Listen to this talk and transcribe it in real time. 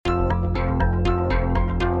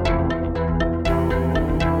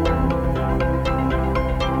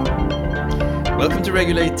Welcome to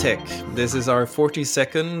Regulate Tech. This is our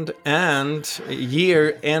 42nd and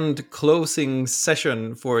year-end closing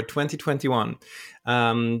session for 2021.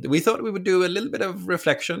 We thought we would do a little bit of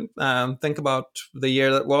reflection, think about the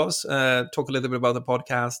year that was, talk a little bit about the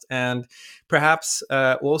podcast, and perhaps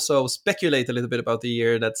also speculate a little bit about the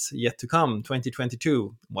year that's yet to come,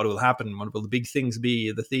 2022. What will happen? What will the big things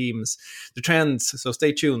be? The themes, the trends. So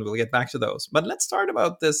stay tuned. We'll get back to those. But let's start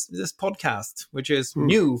about this podcast, which is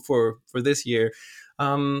new for this year.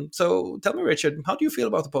 So tell me, Richard, how do you feel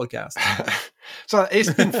about the podcast? So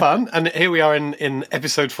it's been fun. And here we are in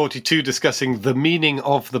episode 42 discussing the meaning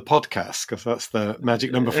of the podcast, because that's the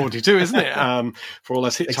magic number 42, isn't it? For all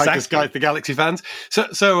us Hitchhiker's Guide to the Galaxy fans.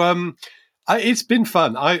 So it's been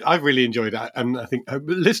fun. I've really enjoyed it. And I think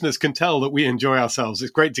listeners can tell that we enjoy ourselves.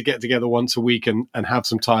 It's great to get together once a week and have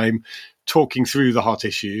some time talking through the hot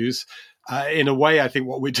issues. In a way, I think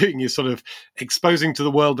what we're doing is sort of exposing to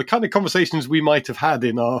the world the kind of conversations we might have had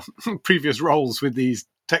in our previous roles with these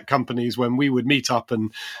tech companies when we would meet up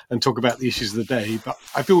and talk about the issues of the day. But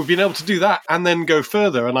I feel we've been able to do that and then go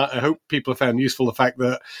further. And I hope people have found useful the fact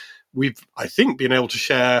that we've, I think, been able to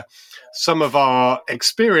share some of our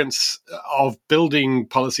experience of building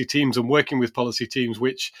policy teams and working with policy teams,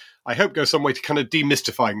 which I hope goes some way to kind of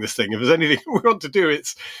demystifying this thing. If there's anything we want to do,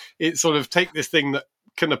 it's sort of take this thing that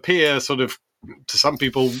can appear sort of to some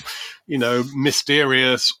people,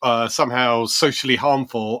 mysterious, somehow socially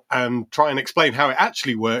harmful, and try and explain how it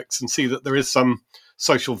actually works and see that there is some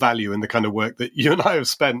social value in the kind of work that you and I have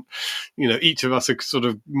spent, each of us are sort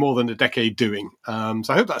of more than a decade doing. So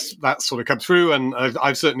I hope that sort of come through, and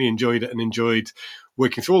I've certainly enjoyed it and enjoyed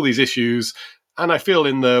working through all these issues. And I feel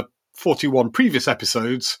in the 41 previous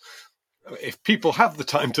episodes, if people have the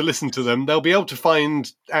time to listen to them, they'll be able to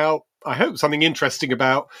find out, I hope, something interesting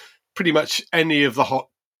about pretty much any of the hot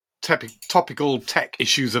topical tech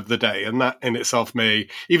issues of the day. And that in itself may,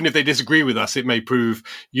 even if they disagree with us, it may prove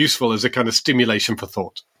useful as a kind of stimulation for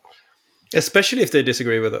thought. Especially if they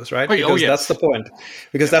disagree with us, right? Because that's the point.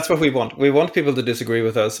 Because that's what we want. We want people to disagree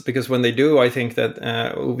with us, because when they do, I think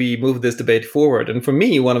that we move this debate forward. And for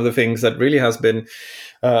me, one of the things that really has been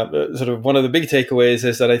sort of one of the big takeaways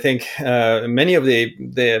is that I think many of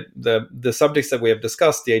the subjects that we have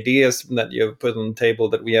discussed, the ideas that you have put on the table,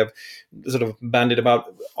 that we have sort of bandied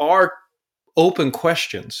about, are open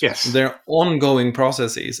questions. Yes, they're ongoing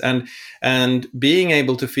processes, and being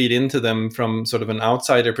able to feed into them from sort of an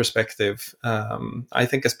outsider perspective, I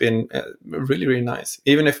think has been really, really nice.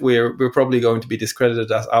 Even if we're probably going to be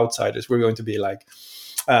discredited as outsiders, we're going to be like,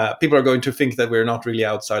 people are going to think that we're not really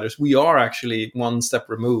outsiders. We are actually one step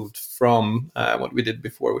removed from what we did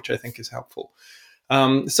before, which I think is helpful.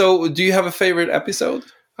 So do you have a favorite episode?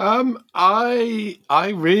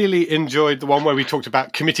 I really enjoyed the one where we talked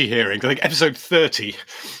about committee hearings. I think episode 30,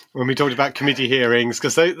 when we talked about committee hearings,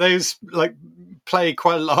 because those like play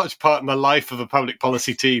quite a large part in the life of a public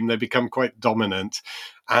policy team. They become quite dominant.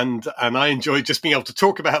 And I enjoyed just being able to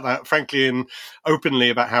talk about that, frankly, and openly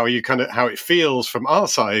about how it feels from our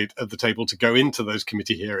side of the table to go into those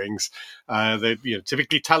committee hearings. They're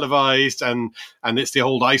typically televised, and it's the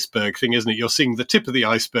old iceberg thing, isn't it? You're seeing the tip of the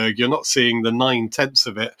iceberg. You're not seeing the 9/10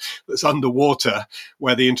 of it that's underwater,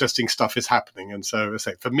 where the interesting stuff is happening. And so, as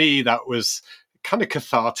I say, for me, that was kind of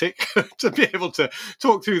cathartic to be able to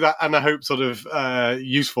talk through that, and I hope sort of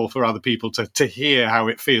useful for other people to hear how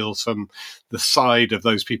it feels from the side of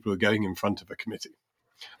those people who are going in front of a committee.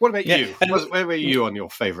 What about you? Where were you on your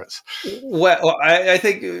favourites? Well, I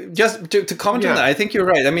think just to comment on that, I think you're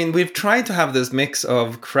right. I mean, we've tried to have this mix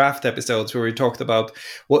of craft episodes where we talked about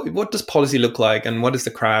what does policy look like and what is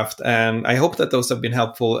the craft. And I hope that those have been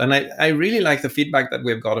helpful. And I really like the feedback that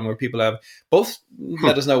we've gotten where people have both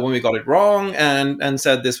let us know when we got it wrong and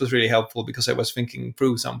said this was really helpful because I was thinking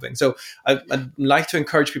through something. So I'd like to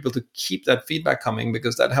encourage people to keep that feedback coming,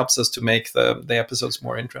 because that helps us to make the episodes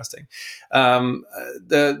more interesting.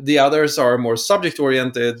 The others are more subject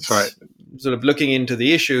oriented, right, sort of looking into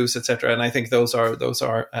the issues, etc. And I think those are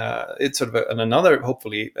it's sort of another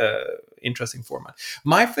hopefully interesting format.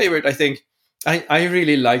 My favorite, I think, I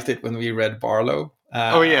really liked it when we read Barlow.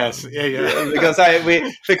 Oh yes, yeah.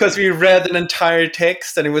 because we read an entire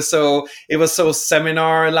text, and it was so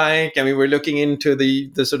seminar like, and we were looking into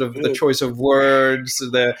the sort of the choice of words,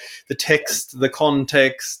 the text, the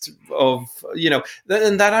context of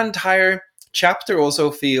and that entire chapter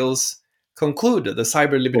also feels concluded. The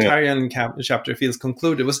cyber libertarian chapter feels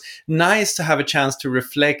concluded. It was nice to have a chance to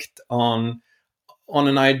reflect on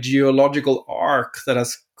an ideological arc that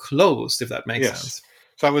has closed, if that makes sense.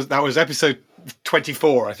 So that was episode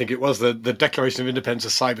 24, I think it was, the Declaration of Independence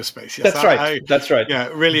of Cyberspace. Yes, That's right. That's right. Yeah,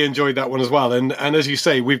 really enjoyed that one as well. And as you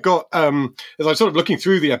say, we've got, as I'm sort of looking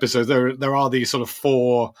through the episodes, there are these sort of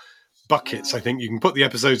 4 buckets I think you can put the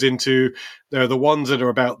episodes into. There are the ones that are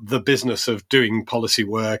about the business of doing policy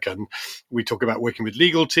work, and we talk about working with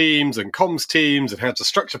legal teams and comms teams and how to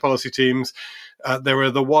structure policy teams. There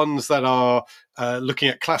are the ones that are looking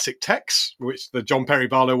at classic texts, which the John Perry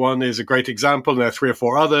Barlow one is a great example. And there are 3 or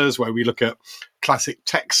 4 others where we look at classic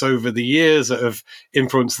texts over the years that have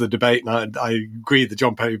influenced the debate. And I agree the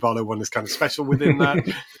John Perry Barlow one is kind of special within that.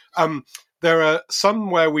 There are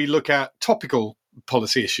some where we look at topical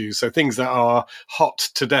policy issues, so things that are hot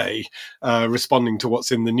today, responding to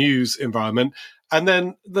what's in the news environment. And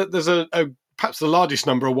then there's a perhaps the largest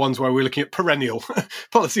number of ones where we're looking at perennial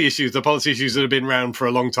policy issues, the policy issues that have been around for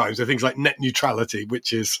a long time. So things like net neutrality,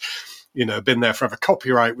 which is, been there forever,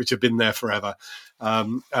 copyright, which have been there forever.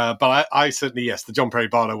 But I certainly, yes, the John Perry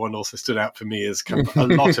Barlow one also stood out for me as kind of a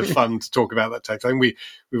lot of fun to talk about that text. I think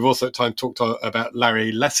we've also at times talked about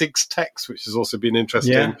Larry Lessig's text, which has also been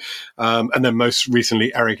interesting. Yeah. And then most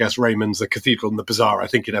recently, Eric S. Raymond's The Cathedral and the Bazaar, I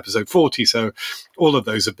think in episode 40. So all of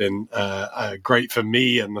those have been great for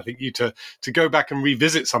me. And I think you to go back and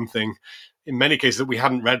revisit something in many cases that we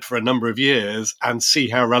hadn't read for a number of years and see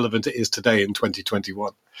how relevant it is today in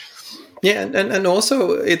 2021. Yeah, and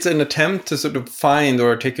also it's an attempt to sort of find or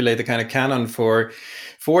articulate the kind of canon for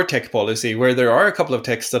tech policy, where there are a couple of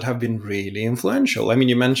texts that have been really influential. I mean,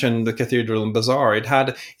 you mentioned The Cathedral and Bazaar. It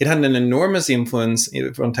had an enormous influence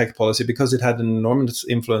on tech policy because it had an enormous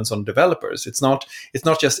influence on developers. It's not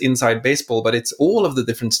just inside baseball, but it's all of the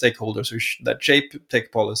different stakeholders that shape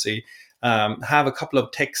tech policy have a couple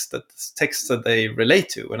of texts that they relate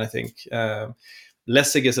to, and I think.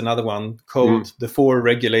 Lessig is another one, Code, the 4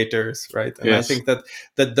 regulators, right? And yes. I think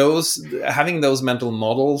that those, having those mental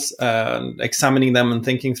models, examining them and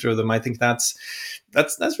thinking through them, I think that's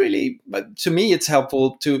really, to me, it's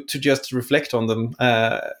helpful to just reflect on them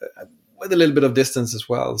with a little bit of distance as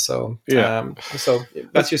well. So, so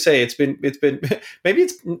as you say, it's been maybe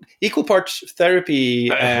it's equal parts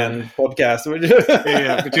therapy and podcast.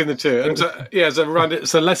 Between the two. And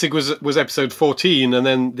so Lessig was episode 14, and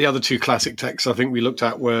then the other 2 classic texts I think we looked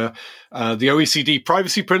at were the OECD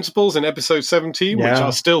privacy principles in episode 17, which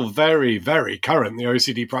are still very, very current. The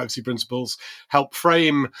OECD privacy principles help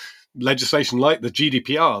frame legislation like the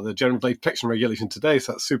GDPR, the General Data Protection Regulation today,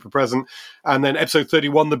 so that's super present. And then episode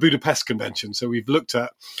 31, the Budapest Convention. So we've looked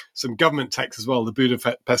at some government texts as well, the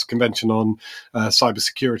Budapest Convention on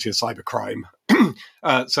cybersecurity and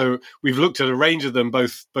cybercrime. So we've looked at a range of them,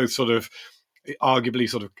 both sort of arguably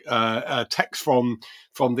sort of text from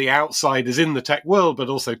the outsiders in the tech world, but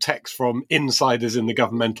also text from insiders in the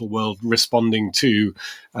governmental world responding to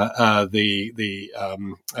the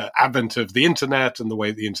advent of the internet and the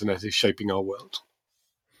way the internet is shaping our world.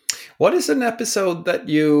 What is an episode that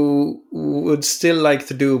you would still like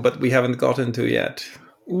to do, but we haven't gotten to yet?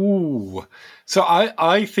 Ooh, so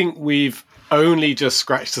I think we've only just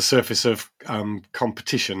scratched the surface of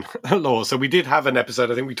competition law. So we did have an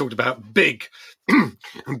episode, I think we talked about big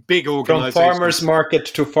organizations. From farmers market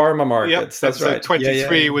to pharma markets. Yep, that's right.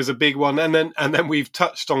 23 was a big one. And then we've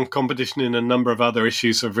touched on competition in a number of other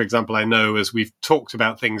issues. So for example, I know as we've talked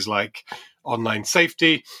about things like online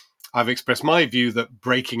safety, I've expressed my view that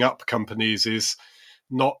breaking up companies is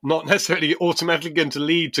not necessarily automatically going to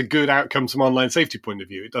lead to good outcomes from online safety point of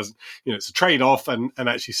view. It doesn't, it's a trade-off, and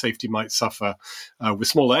actually safety might suffer with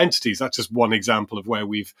smaller entities. That's just one example of where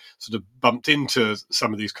we've sort of bumped into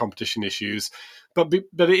some of these competition issues. But it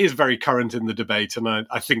is very current in the debate, and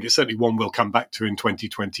I think it's certainly one we'll come back to in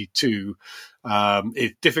 2022.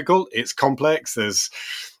 It's difficult, it's complex, there's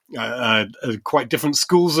quite different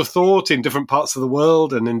schools of thought in different parts of the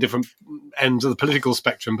world and in different ends of the political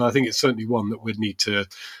spectrum, but I think it's certainly one that we'd need to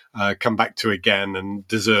come back to again and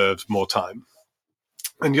deserves more time.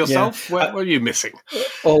 And yourself, what are you missing?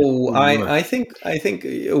 I think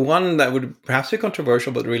one that would perhaps be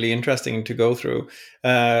controversial but really interesting to go through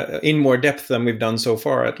in more depth than we've done so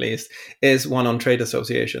far, at least, is one on trade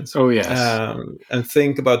associations. Oh, yes. And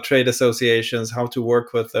think about trade associations, how to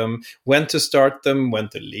work with them, when to start them, when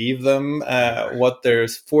to leave them, what their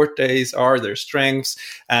fortes are, their strengths,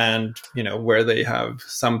 and where they have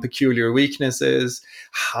some peculiar weaknesses,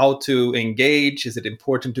 how to engage. Is it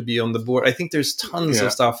important to be on the board? I think there's tons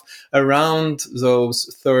of stuff around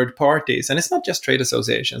those third parties, and it's not just trade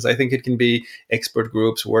associations. I think it can be expert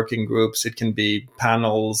groups, working groups, it can be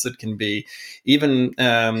panels, it can be even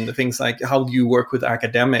things like how do you work with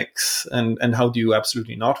academics and how do you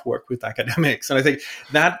absolutely not work with academics. And I think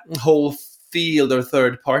that whole field or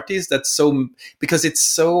third parties that's so, because it's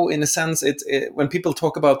so, in a sense, when people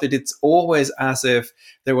talk about it, it's always as if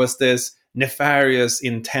there was this nefarious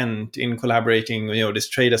intent in collaborating, this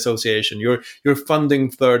trade association. You're funding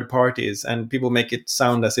third parties, and people make it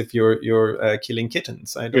sound as if you're killing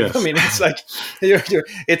kittens. I mean, it's like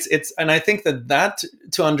it's and I think that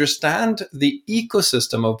to understand the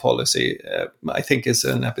ecosystem of policy, I think is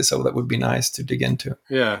an episode that would be nice to dig into.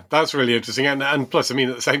 Yeah, that's really interesting, and plus, I mean,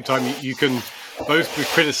 at the same time, you can both be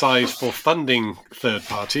criticised for funding third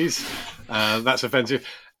parties. That's offensive.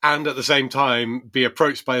 And at the same time, be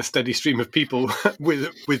approached by a steady stream of people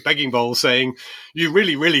with begging bowls saying, you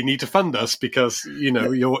really, really need to fund us because,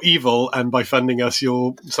 you're evil. And by funding us,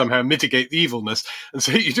 you'll somehow mitigate the evilness. And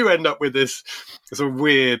so you do end up with this sort of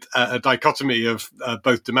weird dichotomy of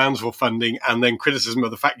both demands for funding and then criticism of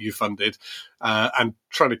the fact you funded, and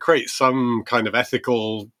trying to create some kind of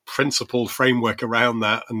ethical, principled framework around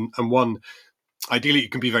that. And one, ideally, you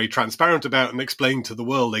can be very transparent about and explain to the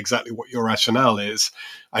world exactly what your rationale is,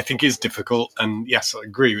 I think is difficult. And yes, I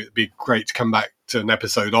agree. It'd be great to come back to an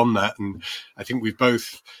episode on that. And I think we've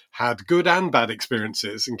both had good and bad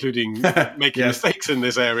experiences, including making mistakes in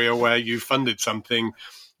this area where you funded something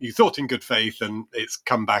you thought in good faith and it's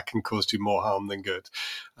come back and caused you more harm than good.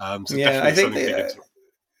 I think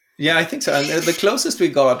Yeah, I think so. And the closest we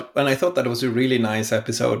got, and I thought that was a really nice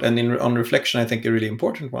episode, and on reflection, I think a really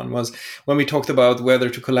important one, was when we talked about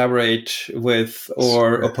whether to collaborate with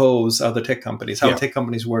or oppose other tech companies, how tech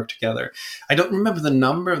companies work together. I don't remember the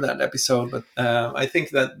number of that episode, but I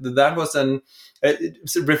think that was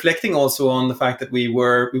reflecting also on the fact that we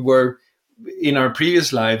were in our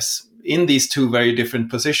previous lives in these two very different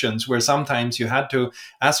positions, where sometimes you had to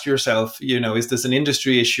ask yourself, is this an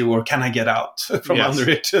industry issue or can I get out from under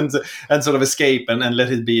it and sort of escape and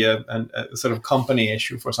let it be a sort of company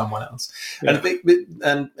issue for someone else. Yeah. And I think,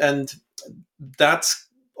 and that's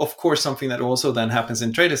of course something that also then happens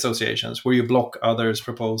in trade associations, where you block others'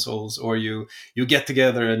 proposals, or you get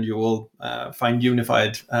together and you will find a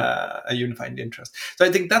unified interest. So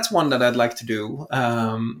I think that's one that I'd like to do.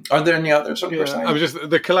 Are there any others on your side? I was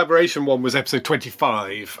the collaboration one was episode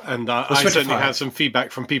 25, and I certainly had some feedback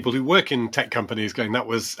from people who work in tech companies going that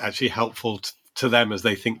was actually helpful to them as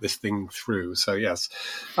they think this thing through. So yes,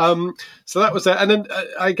 so that was it. And then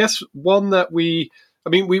I guess one that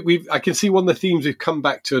I can see one of the themes we've come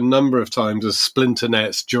back to a number of times is splinter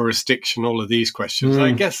nets, jurisdiction, all of these questions. And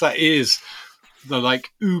I guess that is the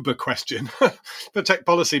uber question for tech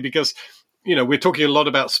policy, because, we're talking a lot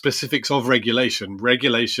about specifics of regulation.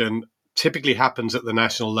 Regulation typically happens at the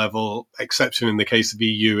national level, exception in the case of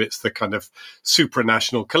EU, it's the kind of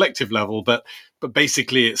supranational collective level, but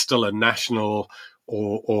basically it's still a national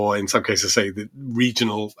or in some cases, say, the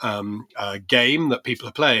regional game that people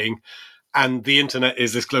are playing. And the internet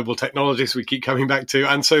is this global technology, so we keep coming back to.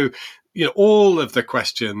 And so, all of the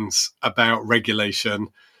questions about regulation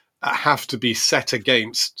have to be set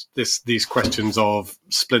against these questions of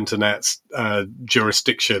splinter nets,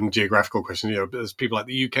 jurisdiction, geographical questions. As people like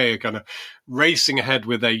the UK are kind of racing ahead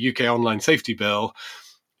with their UK online safety bill,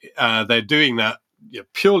 they're doing that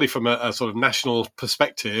purely from a sort of national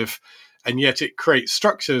perspective. And yet it creates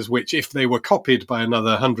structures which, if they were copied by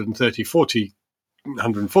another 140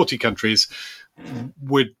 countries,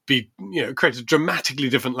 would be, create a dramatically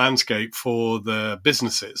different landscape for the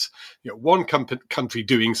businesses. One country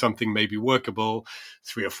doing something may be workable,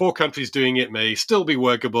 3 or 4 countries doing it may still be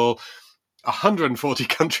workable, 140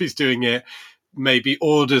 countries doing it may be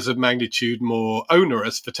orders of magnitude more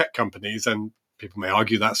onerous for tech companies. And people may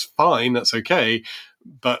argue that's fine, that's okay.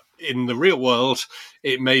 But in the real world,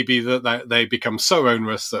 it may be that they become so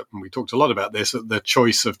onerous that, and we talked a lot about this, that the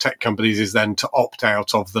choice of tech companies is then to opt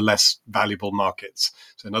out of the less valuable markets.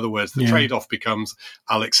 So in other words, the trade-off becomes,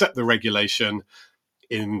 I'll accept the regulation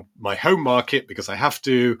in my home market because I have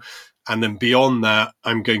to. And then beyond that,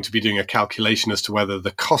 I'm going to be doing a calculation as to whether the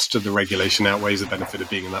cost of the regulation outweighs the benefit of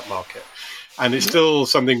being in that market. And it's still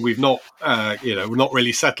something we've not, not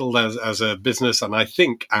really settled as a business. And I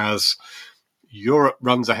think as Europe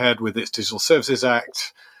runs ahead with its Digital Services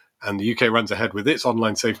Act, and the UK runs ahead with its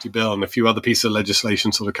online safety bill, and a few other pieces of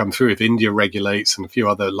legislation sort of come through, if India regulates and a few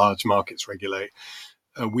other large markets regulate,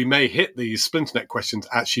 we may hit these splinter net questions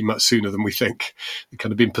actually much sooner than we think. We've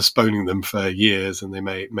kind of been postponing them for years, and they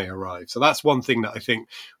may arrive. So that's one thing that I think,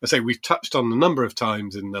 we've touched on a number of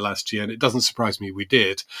times in the last year, and it doesn't surprise me we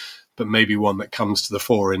did, but maybe one that comes to the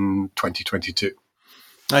fore in 2022.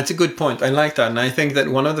 That's a good point. I like that, and I think that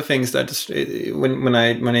one of the things that when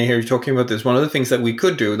I hear you talking about this, one of the things that we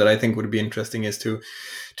could do that I think would be interesting is to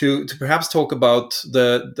perhaps talk about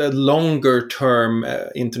the longer term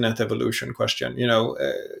internet evolution question.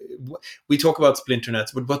 We talk about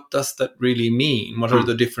splinternets, but what does that really mean? What are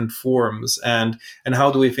the different forms, and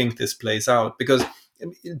how do we think this plays out? Because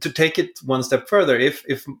to take it one step further,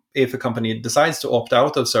 if a company decides to opt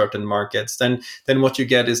out of certain markets, then what you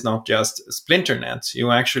get is not just splinter nets. You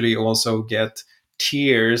actually also get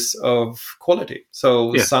tiers of quality.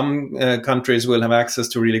 So some countries will have access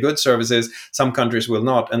to really good services, some countries will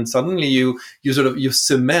not, and suddenly you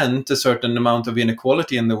cement a certain amount of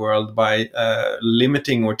inequality in the world by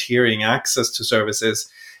limiting or tiering access to services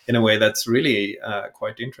in a way that's really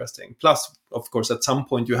quite interesting. Plus, of course, at some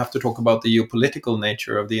point you have to talk about the geopolitical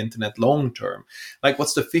nature of the internet long term. Like,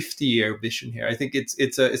 what's the 50-year vision here? I think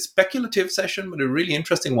it's a speculative session, but a really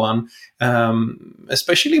interesting one,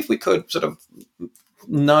 especially if we could sort of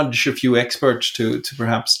nudge a few experts to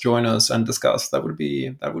perhaps join us and discuss. That would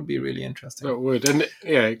be really interesting. It would, and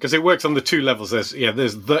because it works on the two levels. There's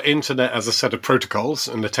the internet as a set of protocols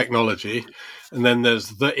and the technology, and then there's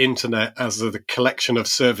the internet as the collection of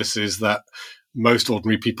services that most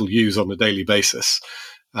ordinary people use on a daily basis.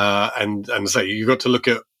 And so you've got to look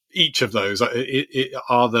at each of those. Are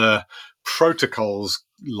the protocols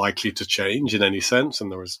likely to change in any sense? And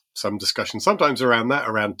there was some discussion sometimes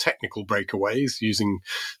around technical breakaways using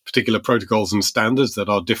particular protocols and standards that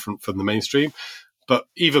are different from the mainstream. But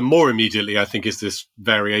even more immediately, I think, is this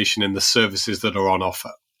variation in the services that are on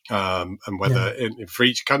offer. And whether for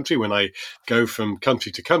each country, when I go from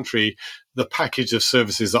country to country, the package of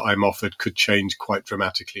services that I'm offered could change quite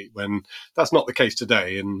dramatically, when that's not the case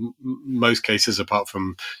today. In most cases, apart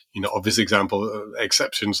from, obvious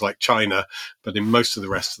exceptions like China, but in most of the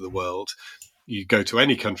rest of the world, you go to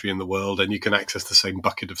any country in the world and you can access the same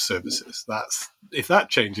bucket of services. If that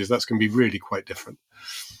changes, that's going to be really quite different.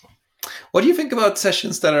 What do you think about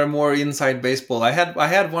sessions that are more inside baseball? I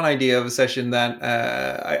had one idea of a session that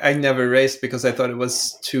I never raised because I thought it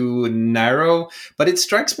was too narrow, but it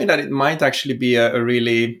strikes me that it might actually be a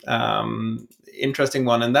really interesting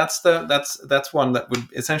one, and that's one that would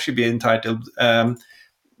essentially be entitled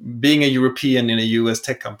 "Being a European in a US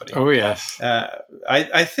Tech Company." Oh yes,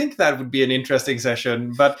 I think that would be an interesting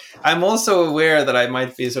session, but I'm also aware that I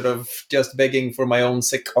might be sort of just begging for my own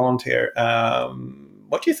sick aunt here.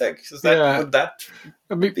 What do you think? Would that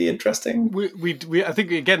be interesting? We I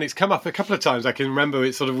think, again, it's come up a couple of times. I can remember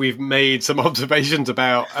we've made some observations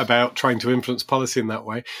about trying to influence policy in that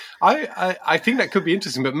way. I think that could be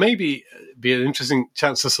interesting, but maybe be an interesting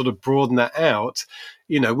chance to sort of broaden that out.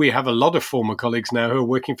 We have a lot of former colleagues now who are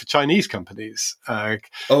working for Chinese companies.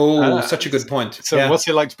 Such a good point. So what's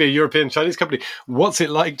it like to be a European Chinese company? What's it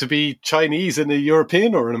like to be Chinese in a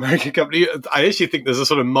European or an American company? I actually think there's a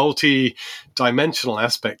sort of multi-dimensional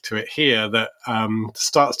aspect to it here that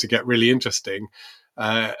starts to get really interesting.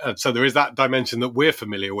 So there is that dimension that we're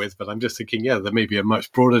familiar with, but I'm just thinking, there may be a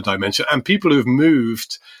much broader dimension. And people who've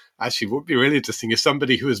moved, actually, what would be really interesting is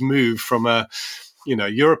somebody who has moved from a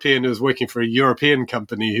European who's working for a European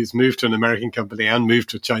company who's moved to an American company and moved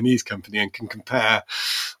to a Chinese company and can compare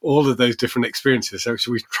all of those different experiences. So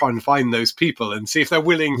should we try and find those people and see if they're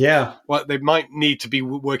willing? Well, they might need to be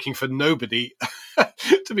working for nobody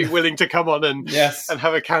to be willing to come on and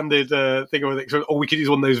have a candid thing. Or we could use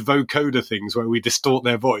one of those vocoder things where we distort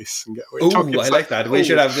their voice. And I like that. We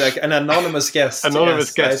should have like an anonymous guest.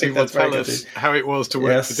 Guest who will tell us how it was to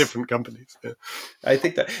work for different companies. Yeah. I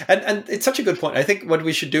think that, and it's such a good point. I think what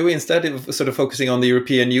we should do, instead of sort of focusing on the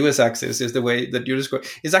European-US axis, is the way that you describe,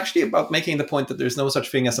 is actually about making the point that there's no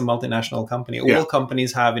such thing as a multinational company. All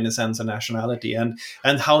companies have, in a sense, a nationality, and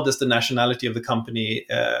how does the nationality of the company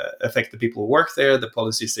affect the people who work there, the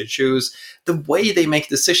policies they choose, the way they make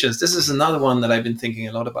decisions. This is another one that I've been thinking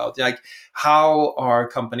a lot about. Like, how are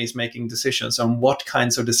companies making decisions, and what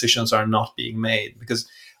kinds of decisions are not being made? Because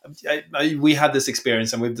we had this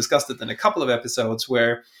experience, and we've discussed it in a couple of episodes,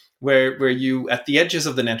 where you, at the edges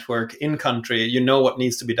of the network in country, what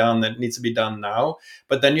needs to be done, that needs to be done now.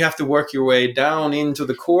 But then you have to work your way down into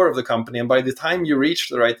the core of the company. And by the time you reach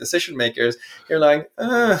the right decision makers, you're like,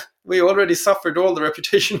 we already suffered all the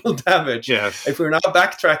reputational damage. Yes. If we're now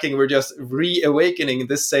backtracking, we're just reawakening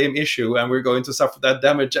this same issue, and we're going to suffer that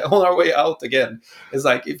damage on our way out again. It's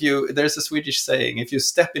like, there's a Swedish saying, if you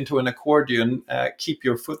step into an accordion, keep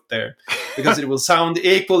your foot there, because it will sound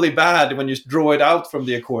equally bad when you draw it out from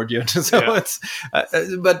the accordion. So it's,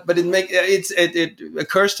 but it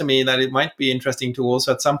occurs to me that it might be interesting to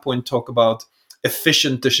also at some point talk about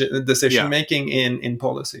efficient decision making in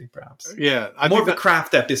policy, perhaps. Yeah, more of a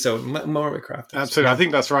craft episode. More of a craft episode. Absolutely, I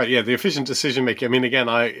think that's right. Yeah, the efficient decision making. I mean, again,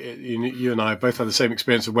 you and I both had the same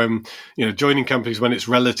experience of when joining companies when it's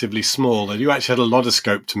relatively small, and you actually had a lot of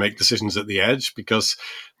scope to make decisions at the edge because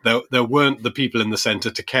there weren't the people in the centre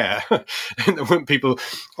to care. There weren't people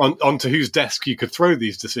onto whose desk you could throw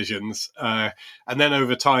these decisions. And then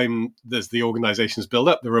over time, as the organisations build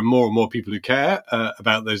up, there are more and more people who care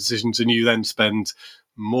about those decisions, and you then spend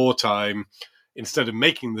more time, instead of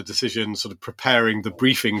making the decision, sort of preparing the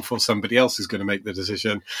briefing for somebody else who's going to make the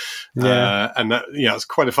decision. And that, it's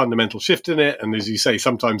quite a fundamental shift in it. And as you say,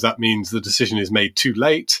 sometimes that means the decision is made too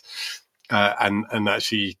late. And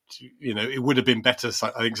actually, it would have been better,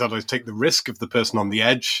 I think, sometimes take the risk of the person at the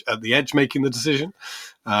edge making the decision,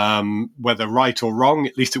 whether right or wrong.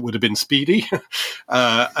 At least it would have been speedy,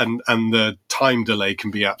 and the time delay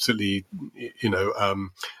can be absolutely,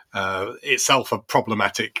 itself a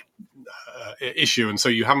problematic issue, and so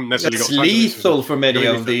you haven't necessarily got lethal for many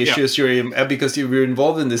of the issues because you're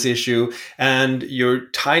involved in this issue and you're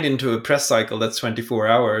tied into a press cycle that's 24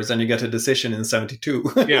 hours and you get a decision in 72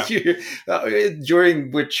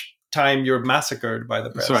 during which time you're massacred by the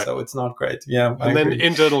press. Right. So it's not great. And then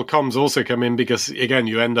internal comms also come in because, again,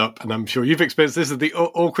 you end up, and I'm sure you've experienced this, is the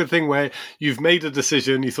awkward thing where you've made a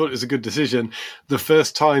decision, you thought it was a good decision. The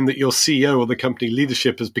first time that your CEO or the company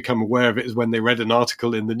leadership has become aware of it is when they read an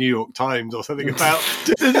article in the New York Times or something about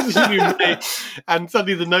the decision you made. And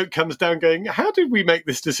suddenly the note comes down going, how did we make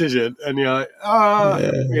this decision? And you're like,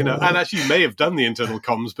 and actually you may have done the internal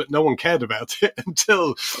comms, but no one cared about it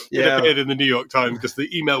until it appeared in the New York Times because the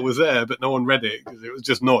email was there, but no one read it because it was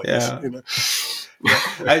just noise.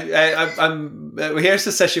 Here's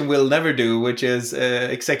a session we'll never do, which is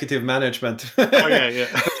executive management.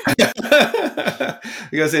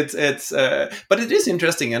 Because it's but it is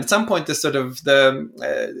interesting. And at some point, this sort of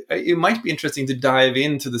it might be interesting to dive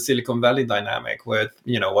into the Silicon Valley dynamic with,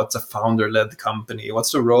 what's a founder-led company?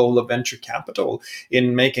 What's the role of venture capital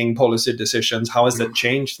in making policy decisions? How has that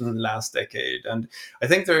changed in the last decade? And I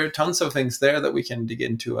think there are tons of things there that we can dig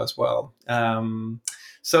into as well.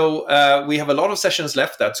 So we have a lot of sessions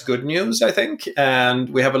left. That's good news, I think. And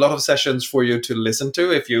we have a lot of sessions for you to listen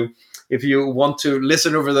to. If you want to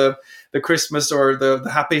listen over the Christmas or the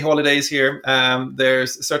happy holidays here,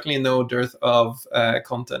 there's certainly no dearth of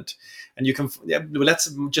content. And you can,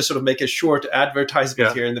 let's just sort of make a short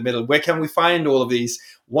advertisement here in the middle. Where can we find all of these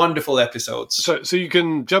wonderful episodes? So you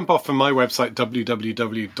can jump off from my website,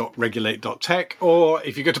 www.regulate.tech, or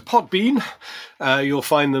if you go to Podbean, you'll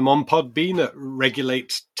find them on Podbean at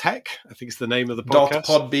Regulate Tech. I think it's the name of the podcast.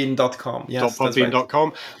 .podbean.com. Yes, .podbean.com.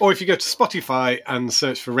 Right. Or if you go to Spotify and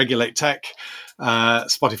search for Regulate Tech,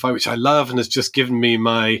 Spotify, which I love and has just given me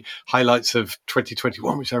my highlights of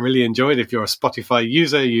 2021, which I really enjoyed. If you're a Spotify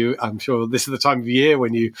user, I'm sure this is the time of year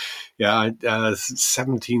when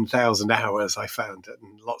 17,000 hours I found,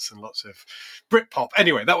 and lots of Britpop.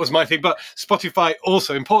 Anyway, that was my thing. But Spotify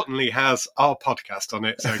also importantly has our podcast on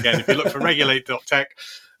it. So again, if you look for Regulate.tech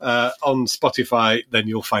on Spotify, then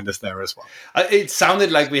you'll find us there as well. It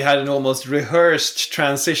sounded like we had an almost rehearsed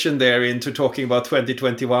transition there into talking about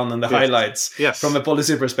 2021 and the highlights from a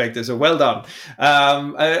policy perspective. So well done.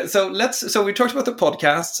 So we talked about the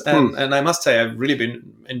podcast, and I must say I've really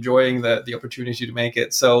been enjoying the opportunity to make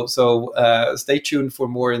it. So stay tuned for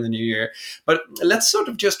more in the new year. But let's sort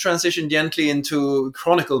of just transition gently into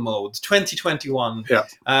chronicle mode. 2021.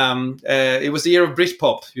 It was the year of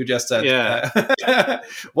Britpop, you just said.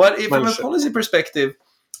 From a policy perspective,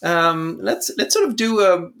 let's sort of do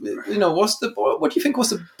what do you think was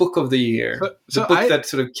the book of the year? The book that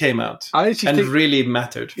sort of came out and really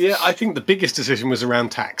mattered. Yeah, I think the biggest decision was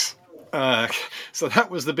around tax. So that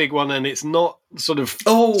was the big one, and it's not sort of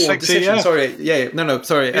sexy. Decision. Sorry,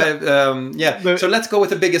 sorry. So let's go with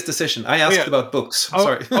the biggest decision. I asked about books.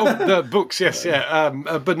 Sorry. The books. Yes,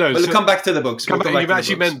 but no. We'll come back to the books. You've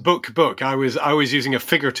actually meant book. I was using a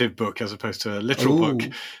figurative book as opposed to a literal book.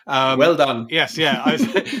 Well done. Yes, yeah.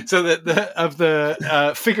 So of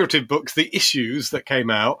the figurative books, the issues that came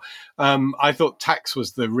out, I thought tax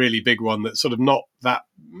was the really big one that sort of not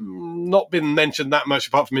been mentioned that much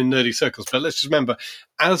apart from in nerdy circles. But let's just remember,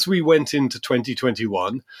 as we went into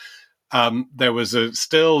 2021, there was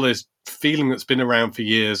still this feeling that's been around for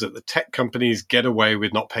years that the tech companies get away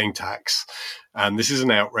with not paying tax. And this is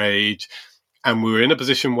an outrage. And we were in a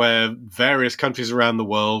position where various countries around the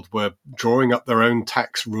world were drawing up their own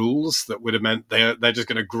tax rules that would have meant they're just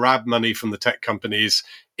going to grab money from the tech companies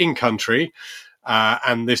in country.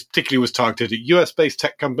 And this particularly was targeted at US-based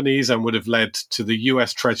tech companies and would have led to the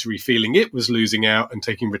US Treasury feeling it was losing out and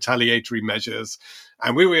taking retaliatory measures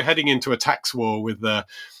and we were heading into a tax war with the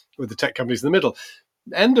tech companies in the middle.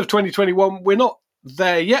 End of 2021, we're not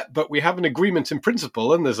there yet, but we have an agreement in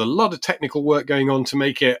principle, and there's a lot of technical work going on to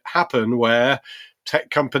make it happen where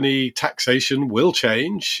tech company taxation will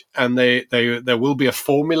change, and there will be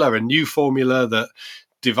a new formula that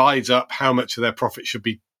divides up how much of their profit should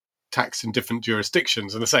be taxed in different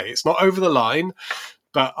jurisdictions. And I say it's not over the line,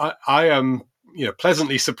 but I am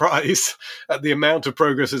pleasantly surprised at the amount of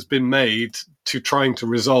progress that's been made to trying to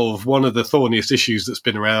resolve one of the thorniest issues that's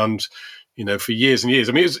been around for years and years.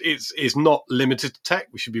 I mean, it's not limited to tech.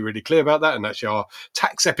 We should be really clear about that. And actually, our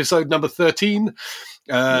tax episode number 13,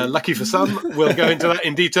 lucky for some, we'll go into that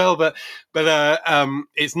in detail. But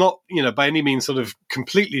it's not, by any means sort of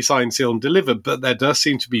completely signed, sealed, and delivered. But there does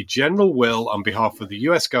seem to be general will on behalf of the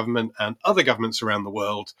US government and other governments around the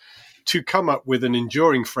world to come up with an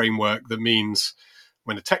enduring framework that means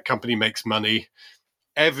when a tech company makes money,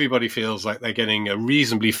 everybody feels like they're getting a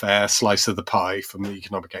reasonably fair slice of the pie from the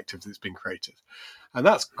economic activity that's been created. And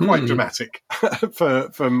that's quite dramatic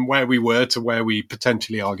from where we were to where we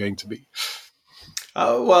potentially are going to be.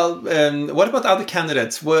 What about other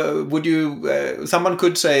candidates? Would you? Someone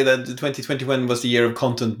could say that 2021 was the year of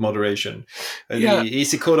content moderation. The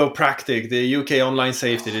Easy Code of Practice, the UK online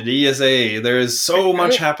safety, the DSA. There is so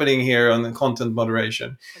much happening here on the content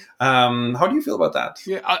moderation. How do you feel about that?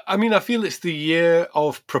 Yeah, I mean, I feel it's the year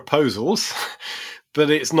of proposals, but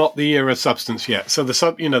it's not the year of substance yet. So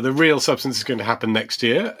the real substance is going to happen next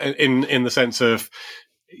year, in the sense of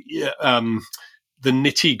the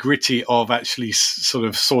nitty-gritty of actually sort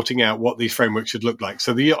of sorting out what these frameworks should look like.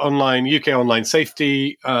 So the UK online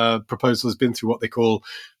safety proposal has been through what they call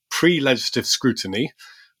pre-legislative scrutiny,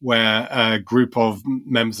 where a group of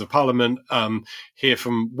members of parliament hear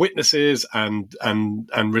from witnesses and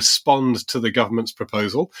respond to the government's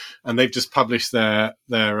proposal. And they've just published their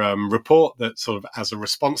report that sort of as a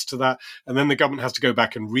response to that. And then the government has to go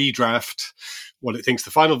back and redraft what it thinks the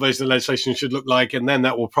final version of legislation should look like. And then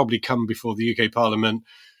that will probably come before the UK Parliament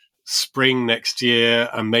spring next year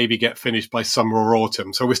and maybe get finished by summer or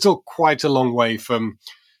autumn. So we're still quite a long way from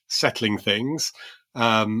settling things.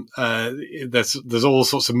 There's all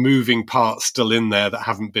sorts of moving parts still in there that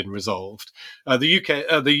haven't been resolved.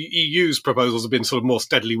 The EU's proposals have been sort of more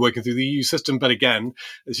steadily working through the EU system. But again,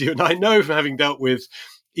 as you and I know from having dealt with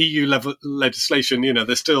EU level legislation,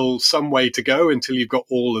 there's still some way to go until you've got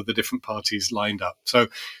all of the different parties lined up. So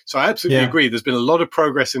I absolutely agree. There's been a lot of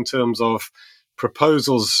progress in terms of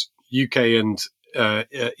proposals, UK and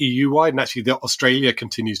EU wide, and actually Australia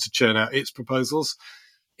continues to churn out its proposals.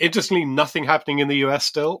 Interestingly, nothing happening in the US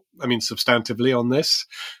still. I mean, substantively on this.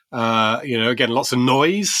 Again, lots of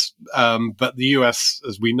noise, but the US,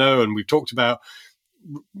 as we know and we've talked about,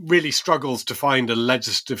 really struggles to find a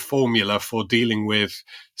legislative formula for dealing with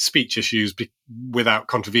speech issues without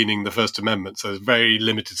contravening the First Amendment. So there's very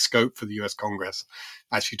limited scope for the US Congress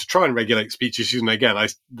actually to try and regulate speech issues. And again,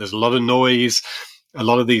 there's a lot of noise, a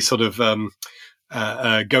lot of these sort of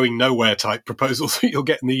going nowhere type proposals that you'll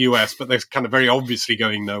get in the US, but they're kind of very obviously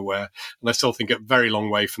going nowhere. And I still think a very long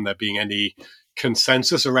way from there being any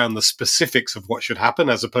consensus around the specifics of what should happen,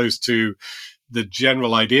 as opposed to the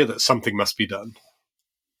general idea that something must be done.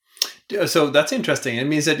 So that's interesting. It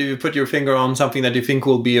means that you put your finger on something that you think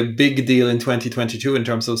will be a big deal in 2022 in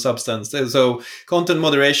terms of substance. So content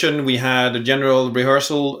moderation, we had a general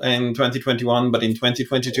rehearsal in 2021, but in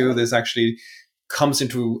 2022, this actually comes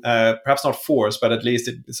into perhaps not force, but at least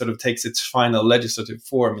it sort of takes its final legislative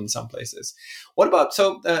form in some places. What about,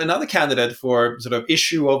 another candidate for sort of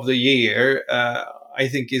issue of the year, I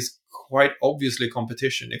think is quite obviously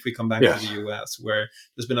competition, if we come back to the US, where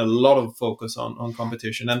there's been a lot of focus on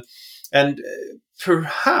competition. And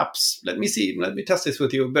perhaps, let me test this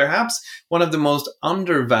with you, perhaps one of the most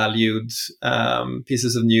undervalued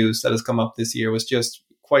pieces of news that has come up this year was just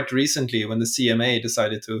quite recently when the CMA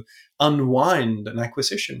decided to unwind an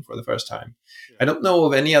acquisition for the first time. I don't know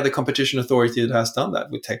of any other competition authority that has done that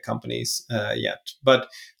with tech companies yet. But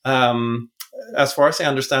as far as I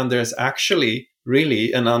understand, there's actually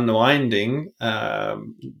really an unwinding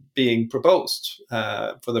being proposed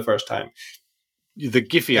for the first time. The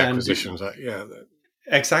Giphy acquisitions,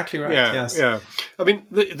 exactly right. Yes. Yeah. I mean,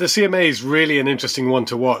 the CMA is really an interesting one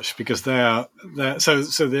to watch because you're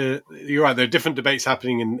right. There are different debates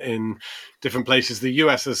happening in different places. The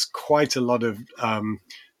US has quite a lot of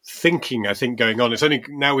thinking, I think, going on. It's only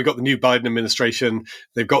now we've got the new Biden administration.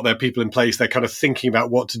 They've got their people in place. They're kind of thinking about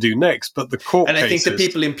what to do next. But the court and I cases, think the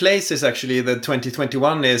people in place is actually the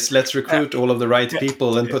 2021 is let's recruit all of the right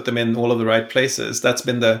people and put them in all of the right places. That's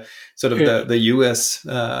been the sort of the US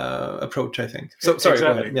approach, I think. So sorry,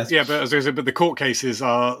 exactly. go ahead. Yes. Yeah, but as I said, but the court cases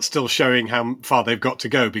are still showing how far they've got to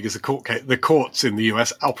go, because the courts in the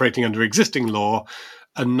US operating under existing law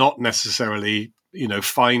are not necessarily,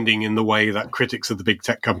 finding in the way that critics of the big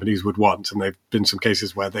tech companies would want. And there've been some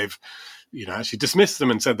cases where they've, actually dismissed them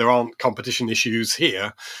and said there aren't competition issues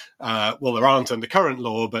here. Well, there aren't under current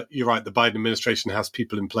law, but you're right. The Biden administration has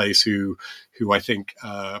people in place who I think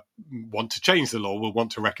want to change the law, will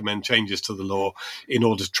want to recommend changes to the law in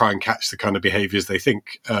order to try and catch the kind of behaviours they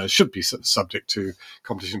think should be subject to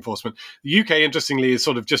competition enforcement. The UK, interestingly, is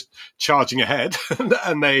sort of just charging ahead,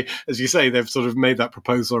 and they, as you say, they've sort of made that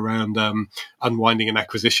proposal around unwinding an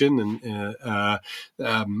acquisition, and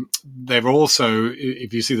they've also,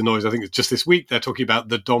 if you see the noise, I think it's just this week, they're talking about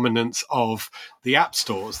the dominance of the app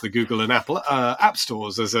stores, the Google and Apple app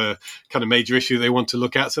stores, as a kind of major issue they want to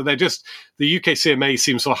look at. So the UK CMA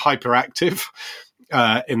seems sort of hyperactive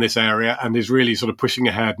in this area and is really sort of pushing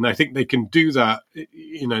ahead. And I think they can do that,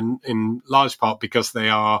 in large part because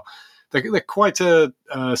they're quite a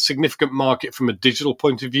significant market from a digital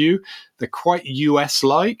point of view. They're quite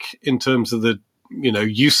US-like in terms of the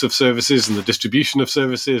use of services and the distribution of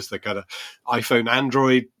services, the kind of iPhone,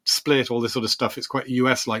 Android split, all this sort of stuff. It's quite a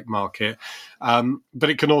US-like market. But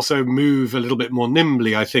it can also move a little bit more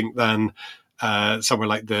nimbly, I think, than somewhere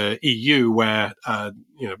like the EU, where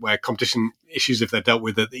competition issues, if they're dealt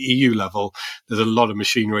with at the EU level, there's a lot of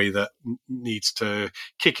machinery that needs to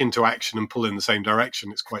kick into action and pull in the same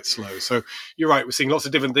direction. It's quite slow. So you're right, we're seeing lots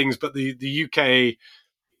of different things, but the UK,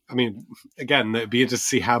 I mean, again, it'd be interesting to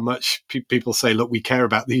see how much people say, look, we care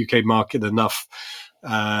about the UK market enough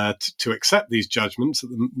to accept these judgments.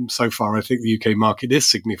 So far, I think the UK market is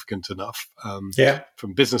significant enough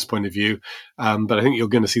from a business point of view. But I think you're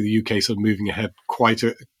going to see the UK sort of moving ahead quite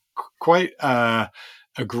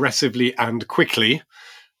aggressively and quickly.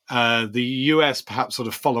 The US perhaps sort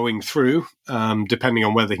of following through, depending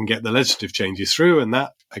on whether they can get the legislative changes through. And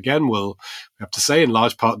that, again, will, we have to say, in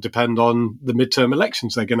large part depend on the midterm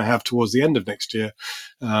elections they're going to have towards the end of next year,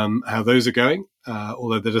 how those are going.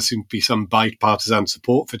 Although there does seem to be some bipartisan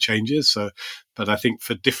support for changes. But I think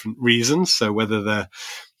for different reasons. So whether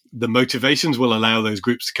the motivations will allow those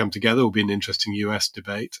groups to come together will be an interesting US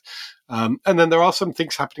debate. And then there are some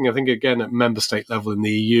things happening, I think, again, at member state level in the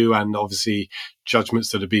EU, and obviously judgments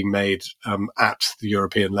that are being made at the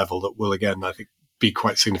European level that will, again, I think, be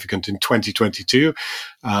quite significant in 2022.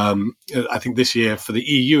 I think this year for the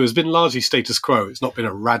EU has been largely status quo. It's not been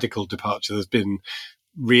a radical departure. There's been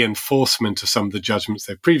reinforcement of some of the judgments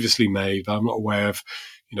they've previously made, but I'm not aware of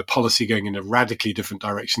policy going in a radically different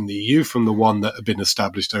direction in the EU from the one that had been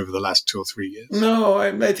established over the last 2 or 3 years. No,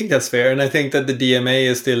 I think that's fair, and I think that the DMA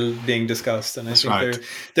is still being discussed, and I think right.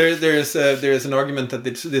 There's an argument that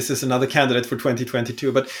this is another candidate for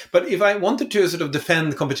 2022. But if I wanted to sort of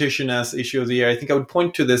defend competition as issue of the year, I think I would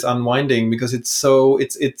point to this unwinding, because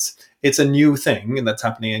it's a new thing that's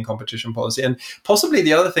happening in competition policy. And possibly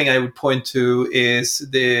the other thing I would point to is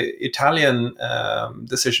the Italian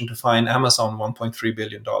decision to fine Amazon $1.3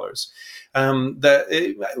 billion.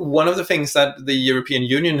 One of the things that the European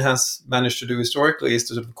Union has managed to do historically is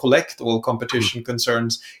to sort of collect all competition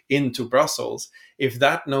concerns into Brussels. If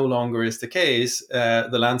that no longer is the case,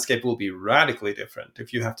 the landscape will be radically different.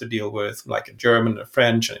 If you have to deal with like a German, a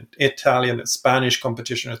French, an Italian, a Spanish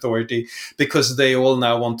competition authority, because they all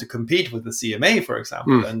now want to compete with the CMA, for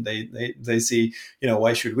example, and they see,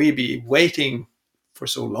 why should we be waiting for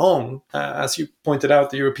so long? As you pointed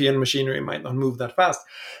out, the European machinery might not move that fast.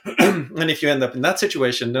 And if you end up in that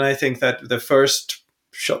situation, then I think that the first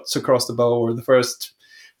shots across the bow, or the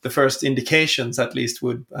first indications at least,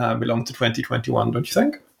 would belong to 2021, don't you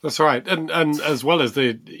think? That's right, and as well as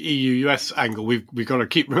the EU-US angle, we've got to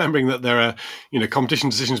keep remembering that there are competition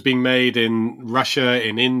decisions being made in Russia,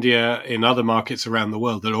 in India, in other markets around the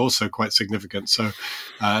world that are also quite significant. So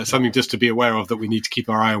something just to be aware of, that we need to keep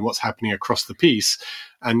our eye on what's happening across the piece.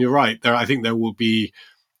 And you're right, I think there will be.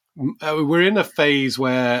 We're in a phase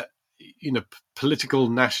where political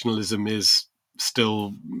nationalism is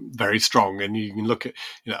still very strong, and you can look at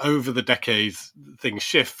over the decades things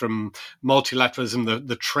shift from multilateralism.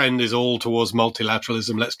 The trend is all towards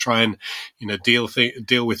multilateralism. Let's try and deal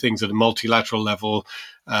with things at a multilateral level,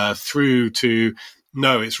 through to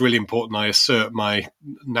no, it's really important I assert my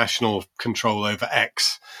national control over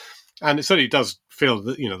X. And it certainly does feel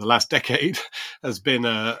that the last decade has been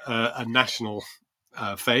a national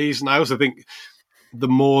phase. And I also think the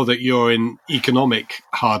more that you're in economic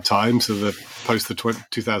hard times, so the post the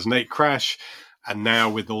 2008 crash, and now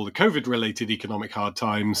with all the COVID-related economic hard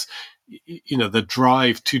times, the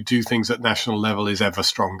drive to do things at national level is ever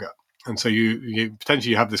stronger. And so you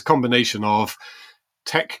potentially have this combination of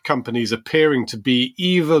tech companies appearing to be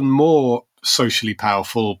even more socially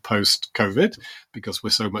powerful post-COVID because we're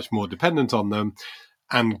so much more dependent on them,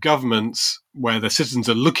 and governments where the citizens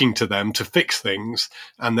are looking to them to fix things,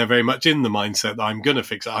 and they're very much in the mindset that I'm going to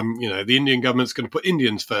fix it. The Indian government's going to put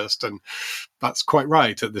Indians first, and that's quite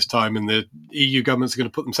right at this time. And the EU government's going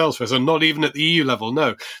to put themselves first, and not even at the EU level.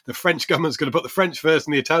 No, the French government's going to put the French first,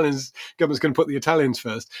 and the Italians government's going to put the Italians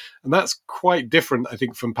first. And that's quite different, I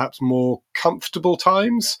think, from perhaps more comfortable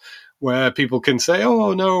times, where people can say,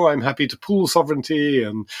 oh, no, I'm happy to pool sovereignty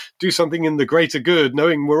and do something in the greater good,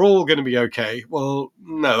 knowing we're all going to be okay. Well,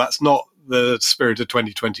 no, that's not the spirit of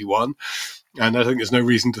 2021. And I think there's no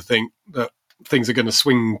reason to think that things are going to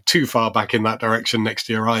swing too far back in that direction next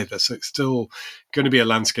year either. So it's still going to be a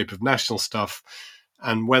landscape of national stuff.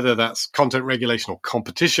 And whether that's content regulation or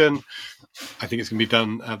competition, I think it's going to be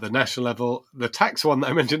done at the national level. The tax one that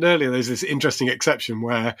I mentioned earlier, there's this interesting exception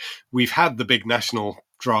where we've had the big national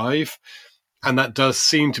drive, and that does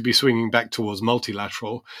seem to be swinging back towards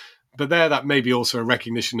multilateral. But that may be also a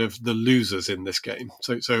recognition of the losers in this game.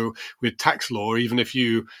 So with tax law, even if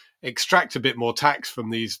you extract a bit more tax from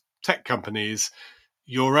these tech companies,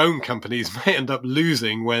 your own companies may end up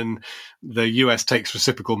losing when the US takes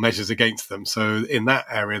reciprocal measures against them. So in that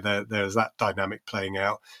area, there's that dynamic playing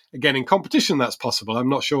out. Again, in competition, that's possible. I'm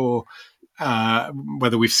not sure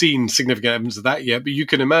whether we've seen significant evidence of that yet, but you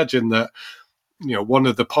can imagine that one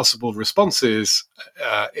of the possible responses,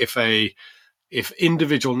 if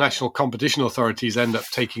individual national competition authorities end up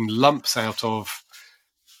taking lumps out of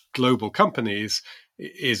global companies,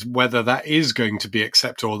 is whether that is going to be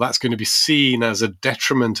acceptable. That's going to be seen as a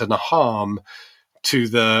detriment and a harm to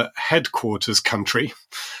the headquarters country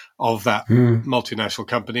of that multinational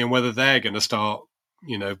company, and whether they're going to start,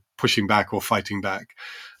 pushing back or fighting back.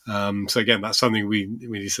 So again, that's something we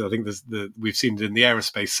I think we've seen it in the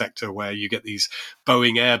aerospace sector, where you get these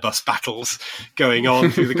Boeing Airbus battles going on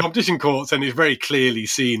through the competition courts, and it's very clearly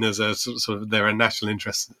seen as a sort of there are national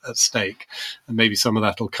interests at stake, and maybe some of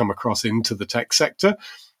that will come across into the tech sector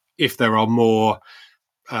if there are more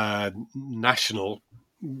national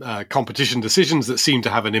competition decisions that seem to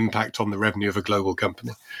have an impact on the revenue of a global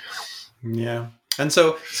company. Yeah. And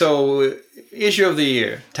so issue of the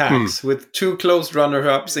year, tax, with two close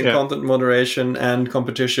runner-ups in content moderation and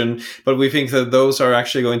competition, but we think that those are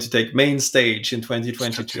actually going to take main stage in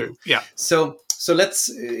 2022. Yeah. So let's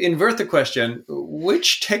invert the question.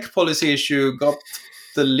 Which tech policy issue got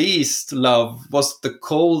the least love, was the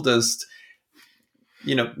coldest?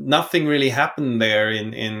 Nothing really happened there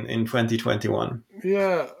in 2021.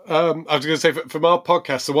 Yeah. I was going to say, from our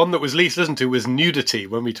podcast, the one that was least listened to was nudity,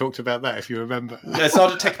 when we talked about that, if you remember. It's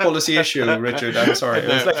not a tech policy issue, Richard. I'm sorry.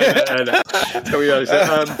 No. But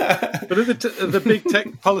the big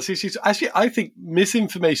tech policy issues, actually, I think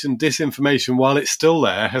misinformation, disinformation, while it's still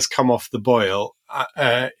there, has come off the boil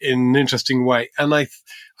in an interesting way. And I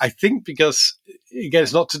think because, again,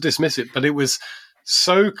 it's not to dismiss it, but it was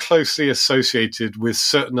so closely associated with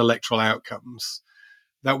certain electoral outcomes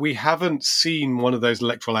that we haven't seen one of those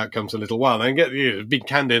electoral outcomes in a little while. And being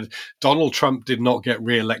candid, Donald Trump did not get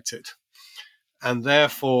re-elected. And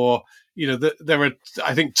therefore, there are,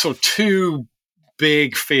 I think, sort of two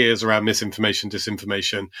big fears around misinformation,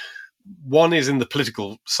 disinformation. One is in the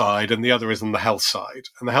political side and the other is in the health side.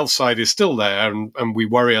 And the health side is still there, and we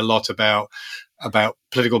worry a lot about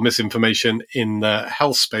political misinformation in the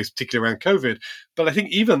health space, particularly around COVID. But I think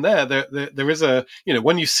even there is a,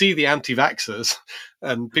 when you see the anti-vaxxers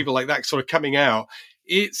and people like that sort of coming out,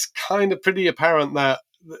 it's kind of pretty apparent that,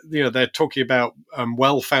 they're talking about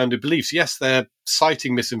well-founded beliefs. Yes, they're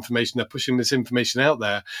citing misinformation, they're pushing misinformation out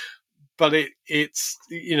there, but it's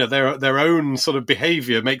their own sort of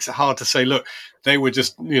behavior makes it hard to say, look, they were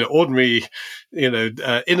just ordinary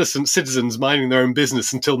innocent citizens minding their own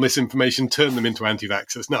business until misinformation turned them into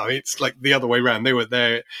anti-vaxxers. No, it's like the other way around. They were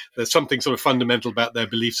there. There's something sort of fundamental about their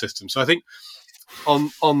belief system. So I think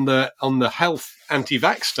on the health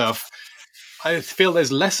anti-vax stuff, I feel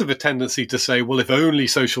there's less of a tendency to say, well, if only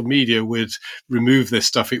social media would remove this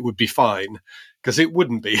stuff, it would be fine. Because it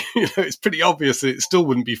wouldn't be. It's pretty obvious that it still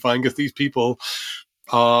wouldn't be fine, because these people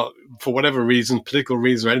are, for whatever reason, political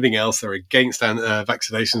reason or anything else, they're against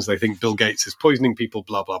vaccinations. They think Bill Gates is poisoning people,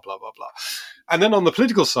 blah, blah, blah, blah, blah. And then on the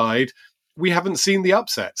political side, we haven't seen the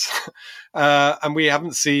upsets. And we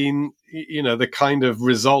haven't seen, the kind of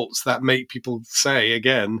results that make people say,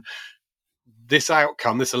 again, this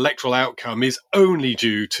outcome, this electoral outcome, is only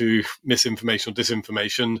due to misinformation or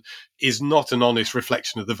disinformation, is not an honest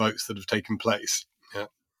reflection of the votes that have taken place. Yeah.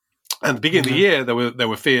 At the beginning of the year, there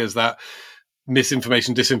were fears that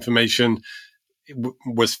misinformation, disinformation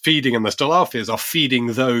was feeding, and there still are fears, are feeding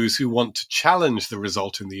those who want to challenge the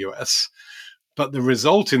result in the US. But the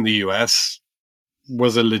result in the US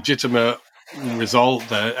was a legitimate result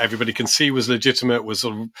that everybody can see was legitimate, was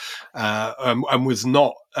sort of, and was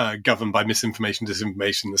not governed by misinformation,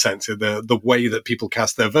 disinformation, in the sense of the way that people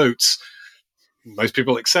cast their votes. Most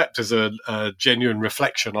people accept as a genuine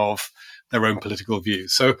reflection of their own political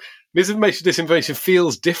views. So misinformation, disinformation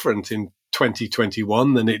feels different in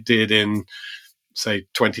 2021 than it did in, say,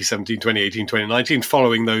 2017, 2018, 2019,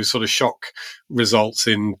 following those sort of shock results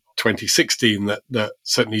in 2016 that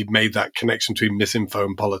certainly made that connection between misinfo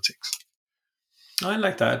and politics. I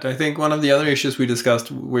like that. I think one of the other issues we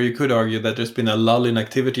discussed where you could argue that there's been a lull in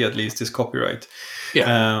activity, at least, is copyright.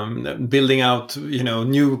 Yeah. Building out,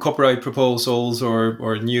 new copyright proposals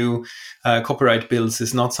or new copyright bills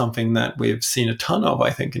is not something that we've seen a ton of,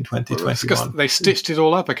 I think, in 2021. Well, they stitched it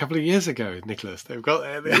all up a couple of years ago, Nicklas. They've got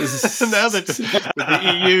now they're just with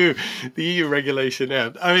the EU regulation.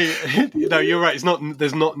 Yeah. I mean, you're right.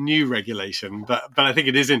 There's not new regulation, but I think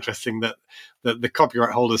it is interesting that the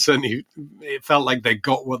copyright holders certainly, it felt like they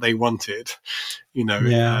got what they wanted, 2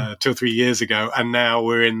 or 3 years ago, and now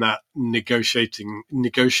we're in that negotiation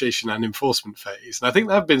and enforcement phase. And I think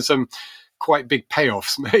there have been some quite big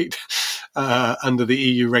payoffs made under the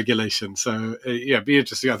EU regulation. So it'd be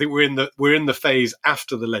interesting. I think we're in the phase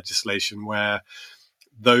after the legislation where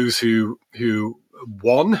those who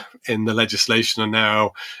won in the legislation are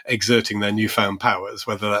now exerting their newfound powers,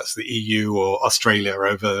 whether that's the EU or Australia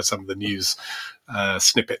over some of the news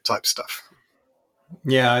snippet type stuff.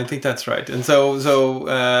 Yeah, I think that's right. And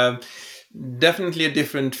so definitely a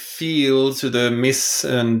different feel to the mis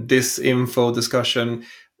and disinfo discussion,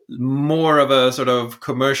 more of a sort of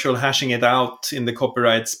commercial hashing it out in the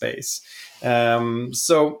copyright space.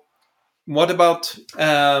 So what about...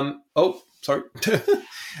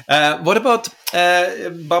 what about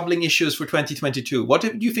bubbling issues for 2022? What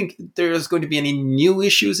do you think there's going to be any new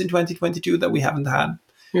issues in 2022 that we haven't had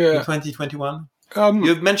in 2021?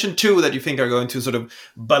 You've mentioned two that you think are going to sort of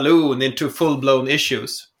balloon into full-blown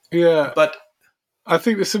issues. Yeah. But I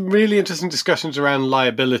think there's some really interesting discussions around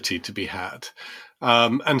liability to be had.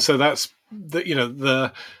 And so that's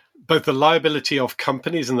both the liability of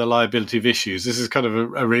companies and the liability of issues. This is kind of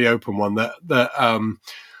a really open one that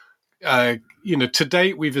to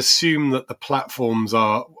date, we've assumed that the platforms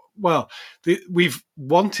are, we've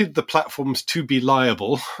wanted the platforms to be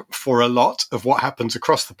liable for a lot of what happens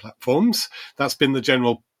across the platforms. That's been the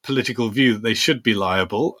general political view, that they should be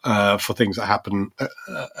liable for things that happen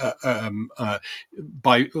that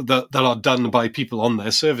are done by people on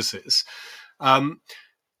their services. And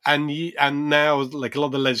now, like, a lot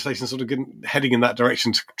of the legislation is sort of heading in that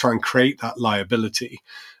direction to try and create that liability.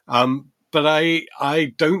 But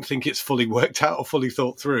I don't think it's fully worked out or fully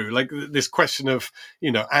thought through. Like, this question of,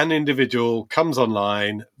 an individual comes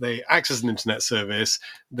online, they access an internet service,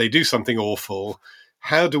 they do something awful.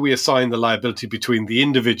 How do we assign the liability between the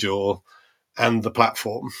individual and the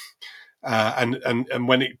platform? And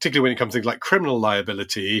particularly when it comes to things like criminal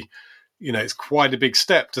liability, it's quite a big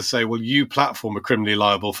step to say, well, you platform are criminally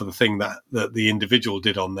liable for the thing that the individual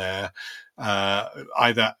did on there,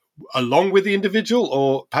 either along with the individual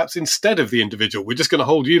or perhaps instead of the individual. We're just going to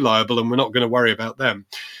hold you liable and we're not going to worry about them.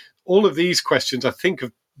 All of these questions, I think,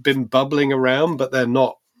 have been bubbling around, but they're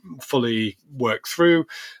not fully worked through.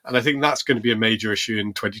 And I think that's going to be a major issue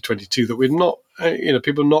in 2022 that we're not,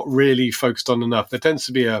 people are not really focused on enough. There tends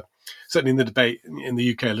to be certainly in the debate in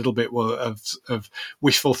the UK, a little bit of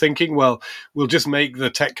wishful thinking. Well, we'll just make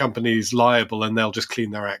the tech companies liable and they'll just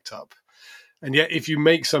clean their act up. And yet, if you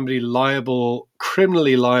make somebody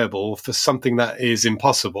criminally liable for something that is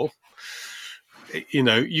impossible,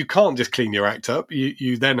 you can't just clean your act up.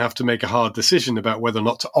 You then have to make a hard decision about whether or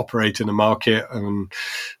not to operate in a market, and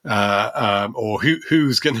or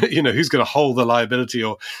who's going to hold the liability,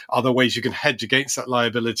 or other ways you can hedge against that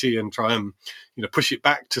liability and try and push it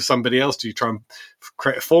back to somebody else. Do you try and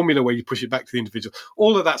create a formula where you push it back to the individual?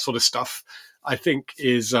 All of that sort of stuff, I think,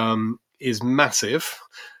 is massive.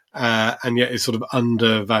 And yet is sort of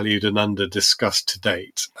undervalued and under-discussed to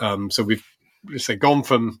date. So we've gone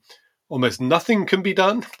from almost nothing can be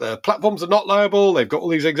done. The platforms are not liable. They've got all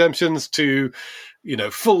these exemptions to,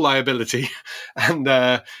 full liability. And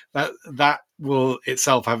that will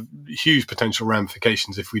itself have huge potential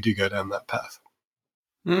ramifications if we do go down that path.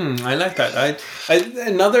 I like that.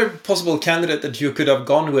 Another possible candidate that you could have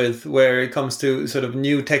gone with, where it comes to sort of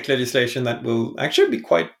new tech legislation that will actually be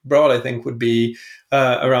quite broad, I think, would be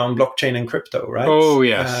around blockchain and crypto, right? Oh,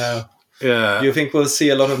 yes. Do Yeah. you think we'll see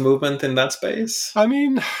a lot of movement in that space? I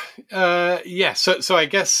mean, yeah. So I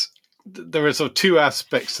guess there are sort of two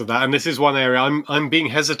aspects to that, and this is one area I'm being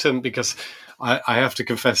hesitant because I have to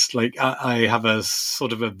confess, like I have a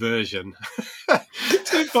sort of aversion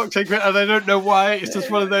to blockchain, and I don't know why. It's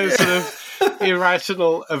just one of those sort of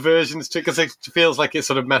irrational aversions to, because it feels like it's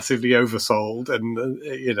sort of massively oversold, and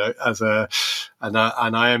and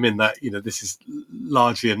I am in that. This is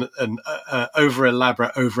largely an over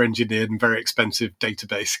elaborate, over engineered, and very expensive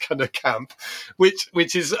database kind of camp,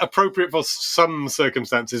 which is appropriate for some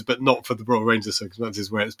circumstances, but not for the broad range of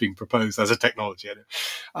circumstances where it's being proposed as a technology.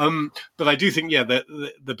 But I do think, yeah,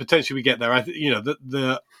 the potential we get there,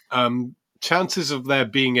 the chances of there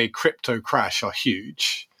being a crypto crash are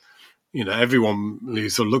huge. Everyone who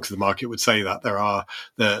sort of looks at the market would say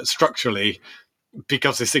that structurally,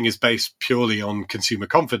 because this thing is based purely on consumer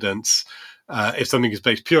confidence. If something is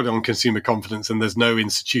based purely on consumer confidence and there's no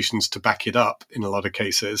institutions to back it up in a lot of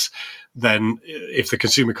cases, then if the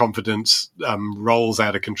consumer confidence rolls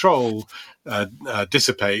out of control,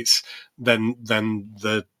 dissipates, then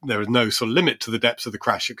there is no sort of limit to the depths of the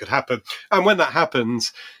crash that could happen. And when that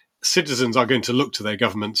happens, citizens are going to look to their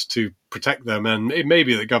governments to protect them. And it may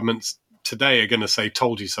be that governments today are going to say,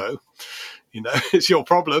 told you so. It's your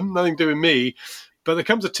problem, nothing to do with me. But there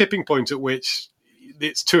comes a tipping point at which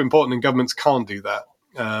it's too important and governments can't do that.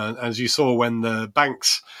 As you saw when the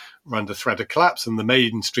banks were under threat of collapse and the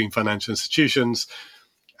mainstream financial institutions,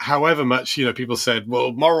 however much, people said,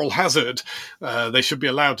 well, moral hazard, they should be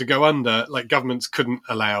allowed to go under, like governments couldn't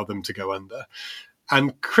allow them to go under.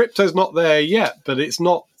 And crypto's not there yet, but it's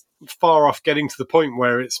not far off getting to the point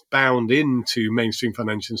where it's bound into mainstream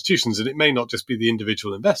financial institutions. And it may not just be the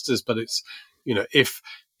individual investors, but it's,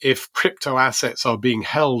 if crypto assets are being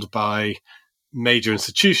held by major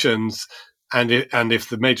institutions, and if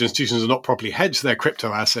the major institutions are not properly hedged their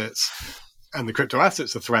crypto assets, and the crypto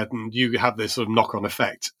assets are threatened, you have this sort of knock-on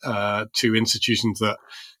effect to institutions that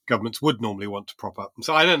governments would normally want to prop up.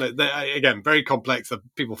 So I don't know. Again, very complex. There are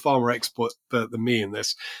people far more expert than me in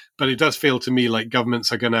this, but it does feel to me like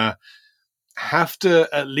governments are going to have to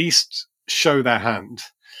at least show their hand.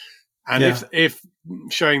 And if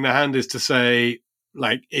showing their hand is to say,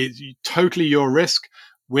 like, it's totally your risk,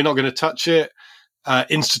 we're not going to touch it.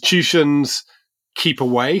 Institutions, keep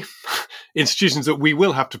away. Institutions that we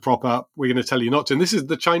will have to prop up, we're going to tell you not to. And this is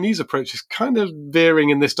the Chinese approach is kind of veering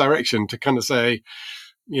in this direction to kind of say,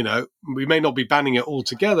 we may not be banning it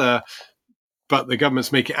altogether, but the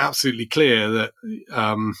governments make it absolutely clear that,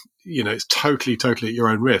 it's totally at your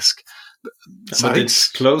own risk. So but it's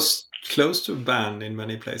close to ban in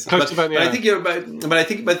many places. But I think you're right. But I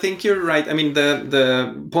think you're right. I mean,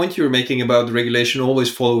 the point you were making about the regulation always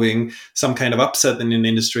following some kind of upset in an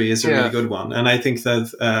industry is a really good one. And I think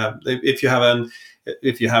that if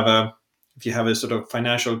you have a sort of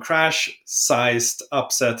financial crash-sized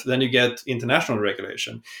upset, then you get international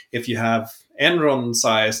regulation. If you have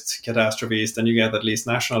Enron-sized catastrophes, then you get at least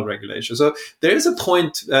national regulation. So there is a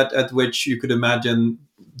point at which you could imagine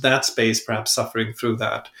that space perhaps suffering through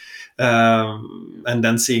that, and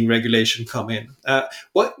then seeing regulation come in.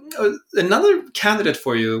 Another candidate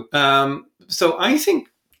for you? So I think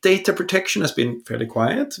data protection has been fairly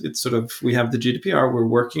quiet. It's sort of, we have the GDPR, we're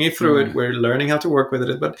working through it, we're learning how to work with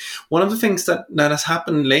it. But one of the things that has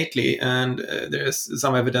happened lately, and there's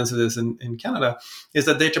some evidence of this in Canada, is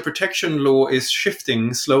that data protection law is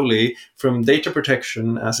shifting slowly from data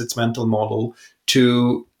protection as its mental model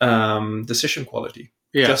to decision quality.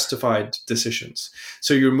 Justified decisions.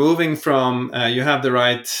 So you're moving from you have the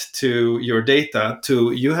right to your data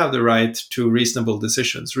to you have the right to reasonable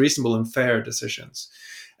decisions, reasonable and fair decisions.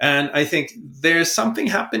 And I think there's something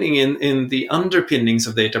happening in the underpinnings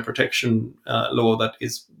of data protection law that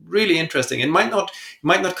is really interesting. It might not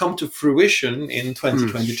come to fruition in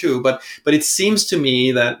 2022, but it seems to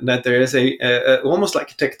me that there is a almost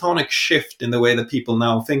like a tectonic shift in the way that people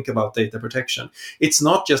now think about data protection. It's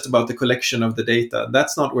not just about the collection of the data.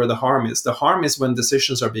 That's not where the harm is. The harm is when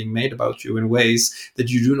decisions are being made about you in ways that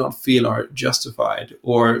you do not feel are justified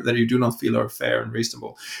or that you do not feel are fair and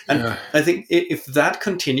reasonable. And I think if that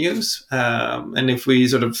continues, and if we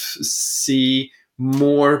sort of see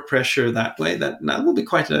more pressure that way, that will be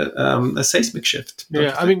quite a seismic shift.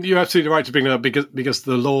 Yeah, I mean, you're absolutely right to bring that up because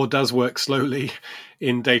the law does work slowly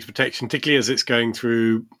in data protection, particularly as it's going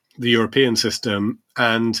through the European system.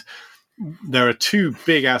 And there are two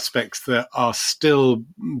big aspects that are still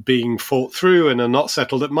being fought through and are not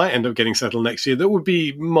settled, that might end up getting settled next year, that would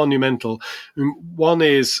be monumental. One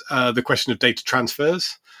is the question of data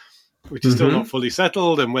transfers, which is still not fully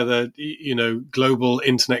settled, and whether, global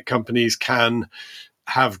internet companies can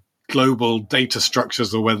have global data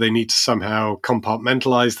structures or whether they need to somehow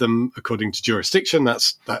compartmentalize them according to jurisdiction.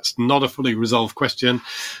 That's not a fully resolved question.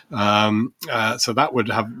 So that would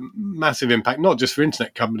have massive impact, not just for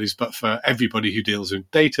internet companies, but for everybody who deals with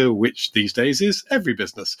data, which these days is every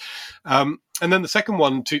business. And then the second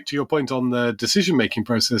one, to your point on the decision-making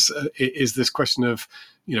process, is this question of,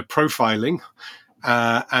 profiling.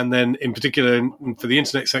 And then in particular for the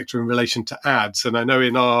internet sector in relation to ads. And I know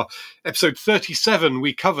in our episode 37,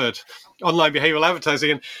 we covered online behavioral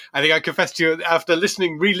advertising. And I think I confessed to you, after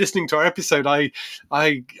re-listening to our episode, I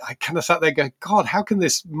kind of sat there going, God, how can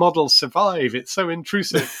this model survive? It's so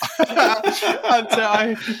intrusive.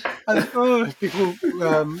 and people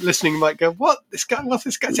listening might go, what's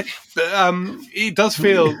this guy saying? But it does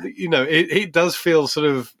feel, it does feel sort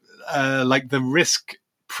of like the risk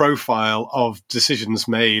profile of decisions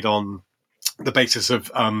made on the basis of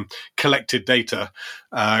collected data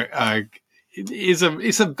is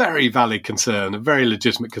a very valid concern, a very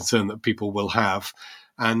legitimate concern that people will have.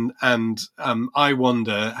 And I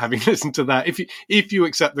wonder, having listened to that, if you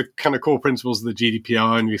accept the kind of core principles of the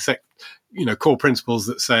GDPR and you accept, core principles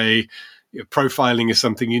that say profiling is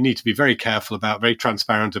something you need to be very careful about, very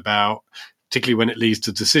transparent about, particularly when it leads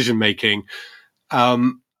to decision making.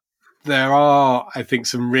 There are, I think,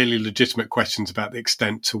 some really legitimate questions about the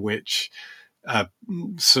extent to which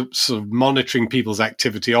sort of monitoring people's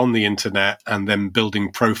activity on the internet and then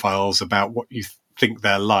building profiles about what you think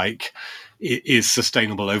they're like is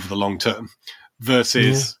sustainable over the long term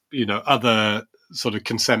versus, other sort of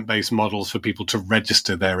consent-based models for people to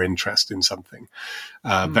register their interest in something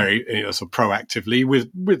very sort of proactively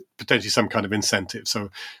with potentially some kind of incentive. So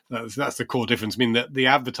that's the core difference. I mean, the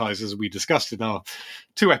advertisers we discussed in our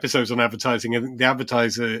 2 episodes on advertising, I think the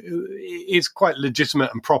advertiser is quite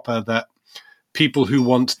legitimate and proper that people who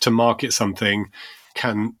want to market something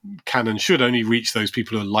can and should only reach those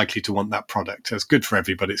people who are likely to want that product. So it's good for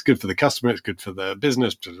everybody. It's good for the customer. It's good for the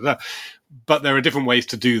business. Blah, blah, blah. But there are different ways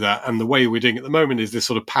to do that. And the way we're doing it at the moment is this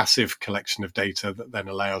sort of passive collection of data that then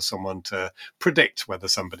allows someone to predict whether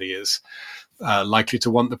somebody is likely to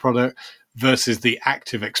want the product versus the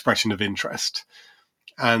active expression of interest.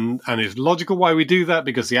 And it's logical why we do that,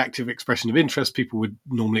 because the active expression of interest, people would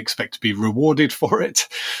normally expect to be rewarded for it.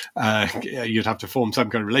 You'd have to form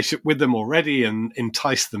some kind of relationship with them already and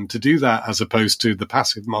entice them to do that, as opposed to the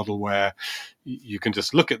passive model where you can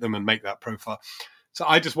just look at them and make that profile. So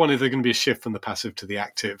I just wonder if there's going to be a shift from the passive to the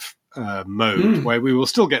active mode, where we will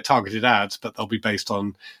still get targeted ads, but they'll be based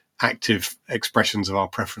on active expressions of our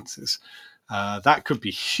preferences. That could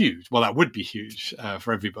be huge. Well, that would be huge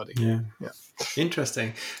for everybody. Yeah.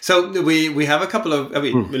 Interesting. So we have a couple of,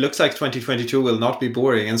 it looks like 2022 will not be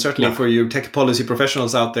boring. And certainly for you tech policy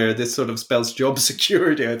professionals out there, this sort of spells job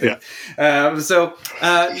security, I think. I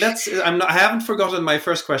haven't forgotten my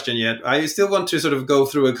first question yet. I still want to sort of go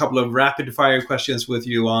through a couple of rapid fire questions with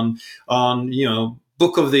you on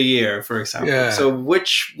book of the year, for example. Yeah. So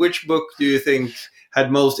which book do you think had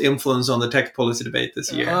most influence on the tech policy debate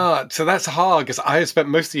this year? So that's hard, because I have spent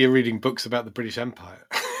most of the year reading books about the British Empire.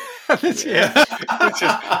 This year, which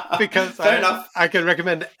is because I can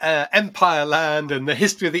recommend Empire Land and the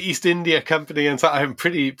History of the East India Company, and so I'm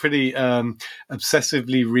pretty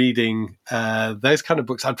obsessively reading those kind of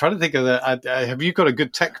books. I'm trying to think of have you got a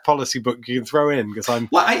good tech policy book you can throw in? Because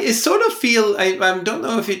I sort of feel I don't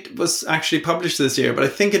know if it was actually published this year, but I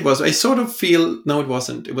think it was. I sort of feel no, it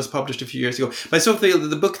wasn't. It was published a few years ago. But I sort of feel that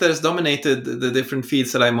the book that has dominated the different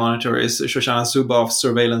feeds that I monitor is Shoshana Zuboff's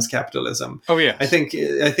Surveillance Capitalism. Oh yeah, I think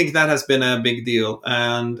that has been a big deal,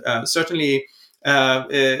 and certainly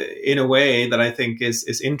in a way that I think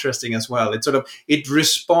is interesting as well. It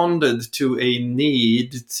responded to a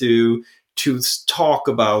need to talk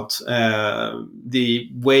about the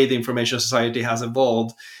way the information society has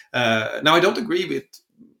evolved. Now, I don't agree with.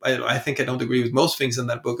 I think I don't agree with most things in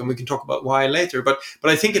that book, and we can talk about why later. But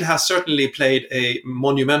I think it has certainly played a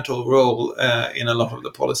monumental role in a lot of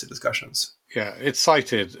the policy discussions. Yeah, it's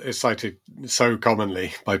cited so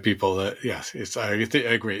commonly by people that I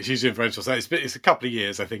agree. It's hugely influential. So it's a couple of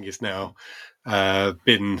years. I think it's now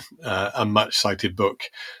been a much cited book.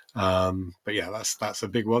 But yeah, that's a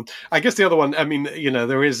big one. I guess the other one. I mean,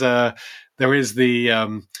 there is the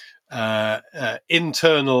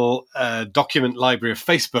internal document library of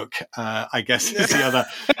Facebook, I guess, is the other.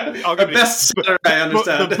 A bestseller, I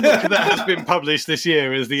understand. The book that has been published this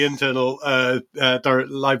year is the internal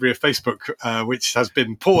library of Facebook, which has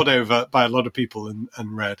been pored over by a lot of people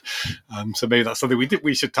and read. So maybe that's something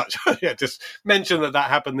we should touch on. Yeah, just mention that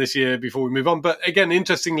happened this year before we move on. But again,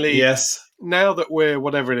 interestingly, yes, now that we're,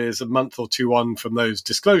 whatever it is, a month or two on from those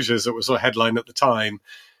disclosures that was sort of headline at the time,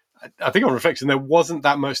 I think on reflection, there wasn't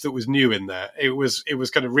that much that was new in there. It was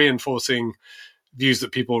kind of reinforcing views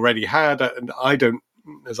that people already had. And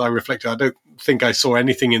as I reflected, I don't think I saw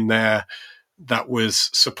anything in there that was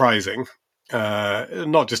surprising.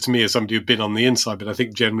 Not just to me as somebody who'd been on the inside, but I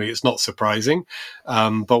think generally it's not surprising.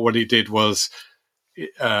 But what he did was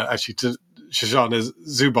actually to Shoshana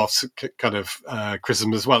Zuboff's kind of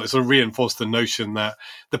criticism as well. It sort of reinforced the notion that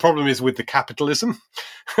the problem is with the capitalism.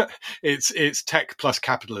 it's tech plus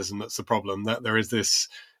capitalism that's the problem. That there is this.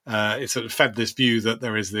 It sort of fed this view that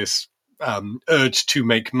there is this urge to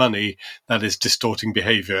make money that is distorting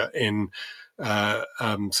behavior in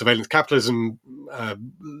surveillance capitalism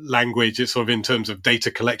language. It's sort of in terms of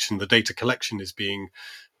data collection. The data collection is being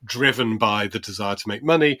driven by the desire to make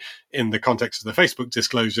money. In the context of the Facebook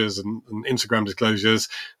disclosures and Instagram disclosures,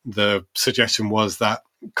 the suggestion was that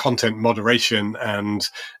content moderation and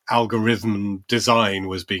algorithm design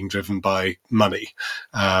was being driven by money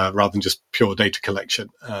rather than just pure data collection.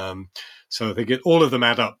 So I think all of them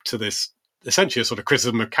add up to this essentially a sort of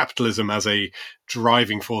criticism of capitalism as a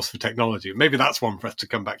driving force for technology. Maybe that's one for us to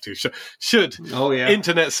come back to. Should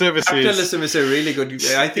internet services... Capitalism is a really good...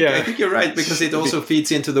 I think you're right, because it also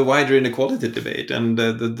feeds into the wider inequality debate and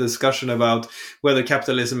the discussion about whether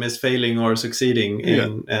capitalism is failing or succeeding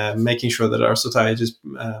in making sure that our society is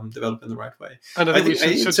developed in the right way. And I think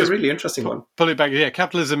it's a really interesting one. Pull it back. Yeah,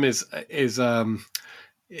 capitalism is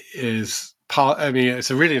part. I mean, it's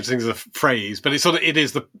a really interesting phrase, but it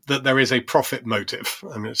is that there is a profit motive.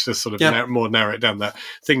 I mean, it's just sort of more narrow it down that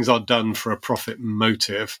things are done for a profit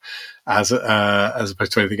motive, as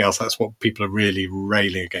opposed to anything else. That's what people are really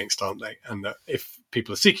railing against, aren't they? And that if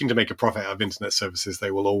people are seeking to make a profit out of internet services,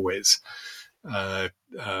 they will always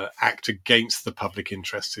act against the public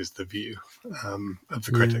interest. Is the view of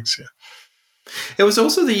the critics? Yeah. It was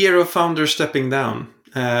also the year of founders stepping down.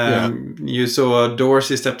 You saw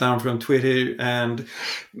Dorsey step down from Twitter, and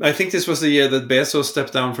I think this was the year that Bezos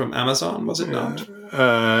stepped down from Amazon, was it not?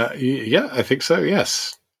 Yeah, I think so,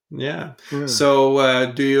 yes. Yeah.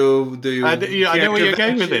 So do you I know where you're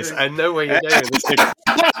going with this. I know where you're going with this.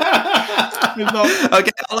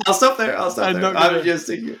 Okay, I'll stop there. I'm just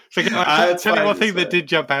thinking. I'll tell you one thing that did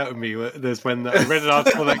jump out at me. There's when I read an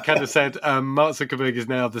article that kind of said Mark Zuckerberg is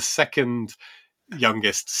now the second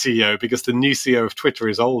youngest CEO because the new CEO of Twitter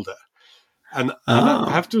is older. And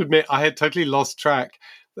I have to admit, I had totally lost track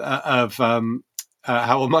of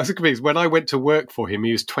how old Mark Zuckerberg is. When I went to work for him,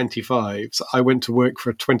 he was 25. So I went to work for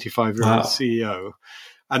a 25-year-old CEO.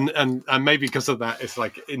 And maybe because of that, it's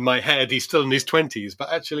like in my head, he's still in his 20s,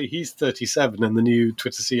 but actually he's 37 and the new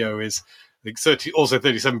Twitter CEO is I think also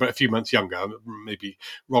 37, but a few months younger. Maybe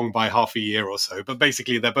wrong by half a year or so. But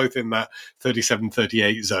basically, they're both in that 37,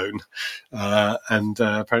 38 zone. And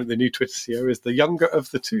apparently the new Twitter CEO is the younger of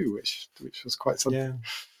the two, which was quite something. Yeah.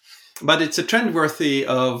 But it's a trend worthy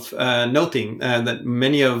of noting that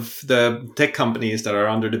many of the tech companies that are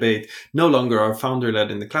under debate no longer are founder-led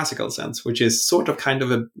in the classical sense, which is sort of kind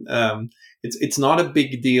of it's not a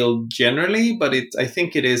big deal generally, but I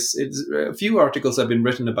think it is. It's a few articles have been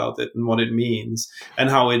written about it and what it means and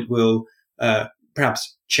how it will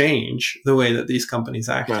perhaps change the way that these companies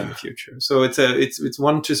act in the future. So it's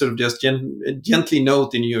one to sort of just gently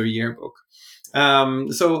note in your yearbook.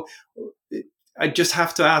 So I just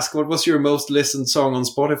have to ask, what was your most listened song on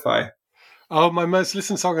Spotify? Oh, my most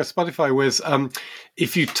listened song on Spotify was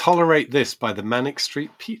If You Tolerate This by the Manic Street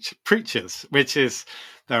Preachers, which is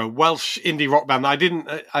they're a Welsh indie rock band.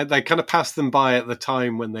 They kind of passed them by at the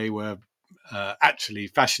time when they were actually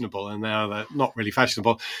fashionable, and now they're not really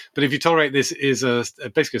fashionable. But If You Tolerate This is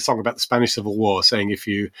basically a song about the Spanish Civil War, saying if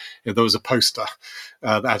there was a poster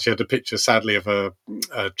that actually had a picture, sadly, of a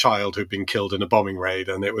child who'd been killed in a bombing raid,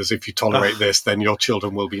 and it was, if you tolerate this, then your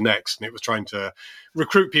children will be next. And it was trying to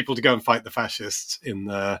recruit people to go and fight the fascists in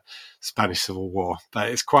the Spanish Civil War. But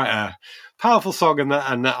it's quite a powerful song, and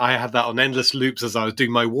I had that on endless loops as I was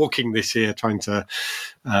doing my walking this year, trying to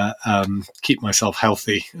keep myself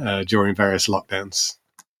healthy during various lockdowns.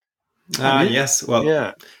 Yes, well,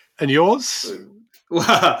 yeah. And yours? So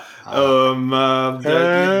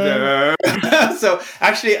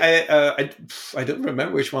actually, I don't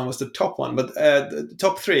remember which one was the top one, but the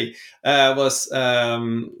top three was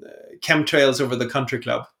Chemtrails Over the Country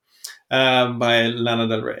Club. by Lana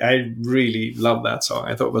Del Rey. I really love that song.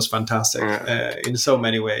 I thought it was fantastic in so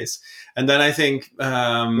many ways. And then I think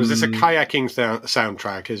was this a kayaking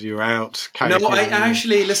soundtrack as you were out kayaking? No, I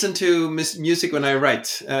actually listen to music when I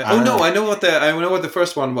write. I know what the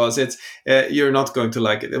first one was. It's you're not going to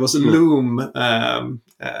like it. It was Loom by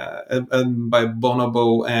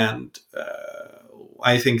Bonobo and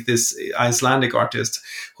I think this Icelandic artist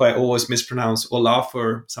who I always mispronounce, Olaf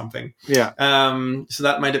or something. Yeah. So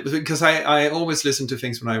that might, because I always listen to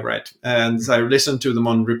things when I write, and I listen to them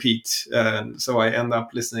on repeat, and so I end up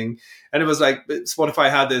listening. And it was like Spotify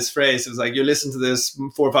had this phrase. It was like, you listen to this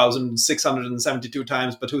 4,672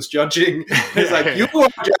 times, but who's judging? It's like, you are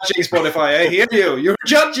judging, Spotify. I hear you. You're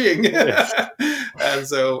judging. Yes. And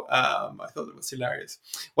so I thought it was hilarious.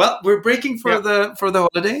 Well, we're breaking for the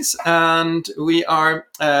holidays, and we are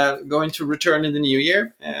going to return in the new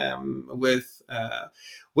year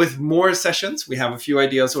with more sessions. We have a few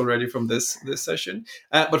ideas already from this session,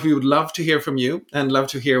 but we would love to hear from you and love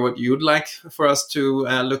to hear what you'd like for us to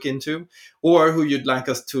look into, or who you'd like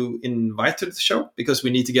us to invite to the show, because we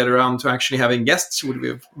need to get around to actually having guests, which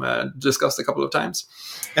we've discussed a couple of times.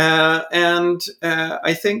 And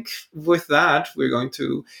I think with that, we're going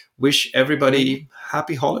to wish everybody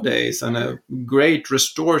happy holidays and a great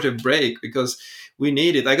restorative break, because we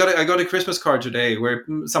need it. I got a Christmas card today where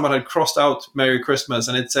someone had crossed out Merry Christmas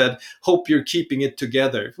and it said, "Hope you're keeping it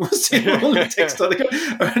together." It was the only text on the card.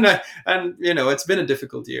 And it's been a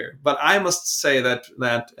difficult year. But I must say that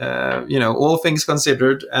all things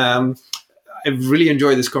considered, I've really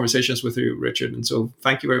enjoyed these conversations with you, Richard. And so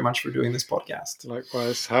thank you very much for doing this podcast.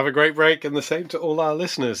 Likewise. Have a great break, and the same to all our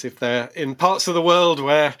listeners if they're in parts of the world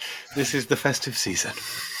where this is the festive season.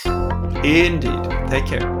 Indeed. Take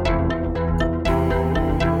care.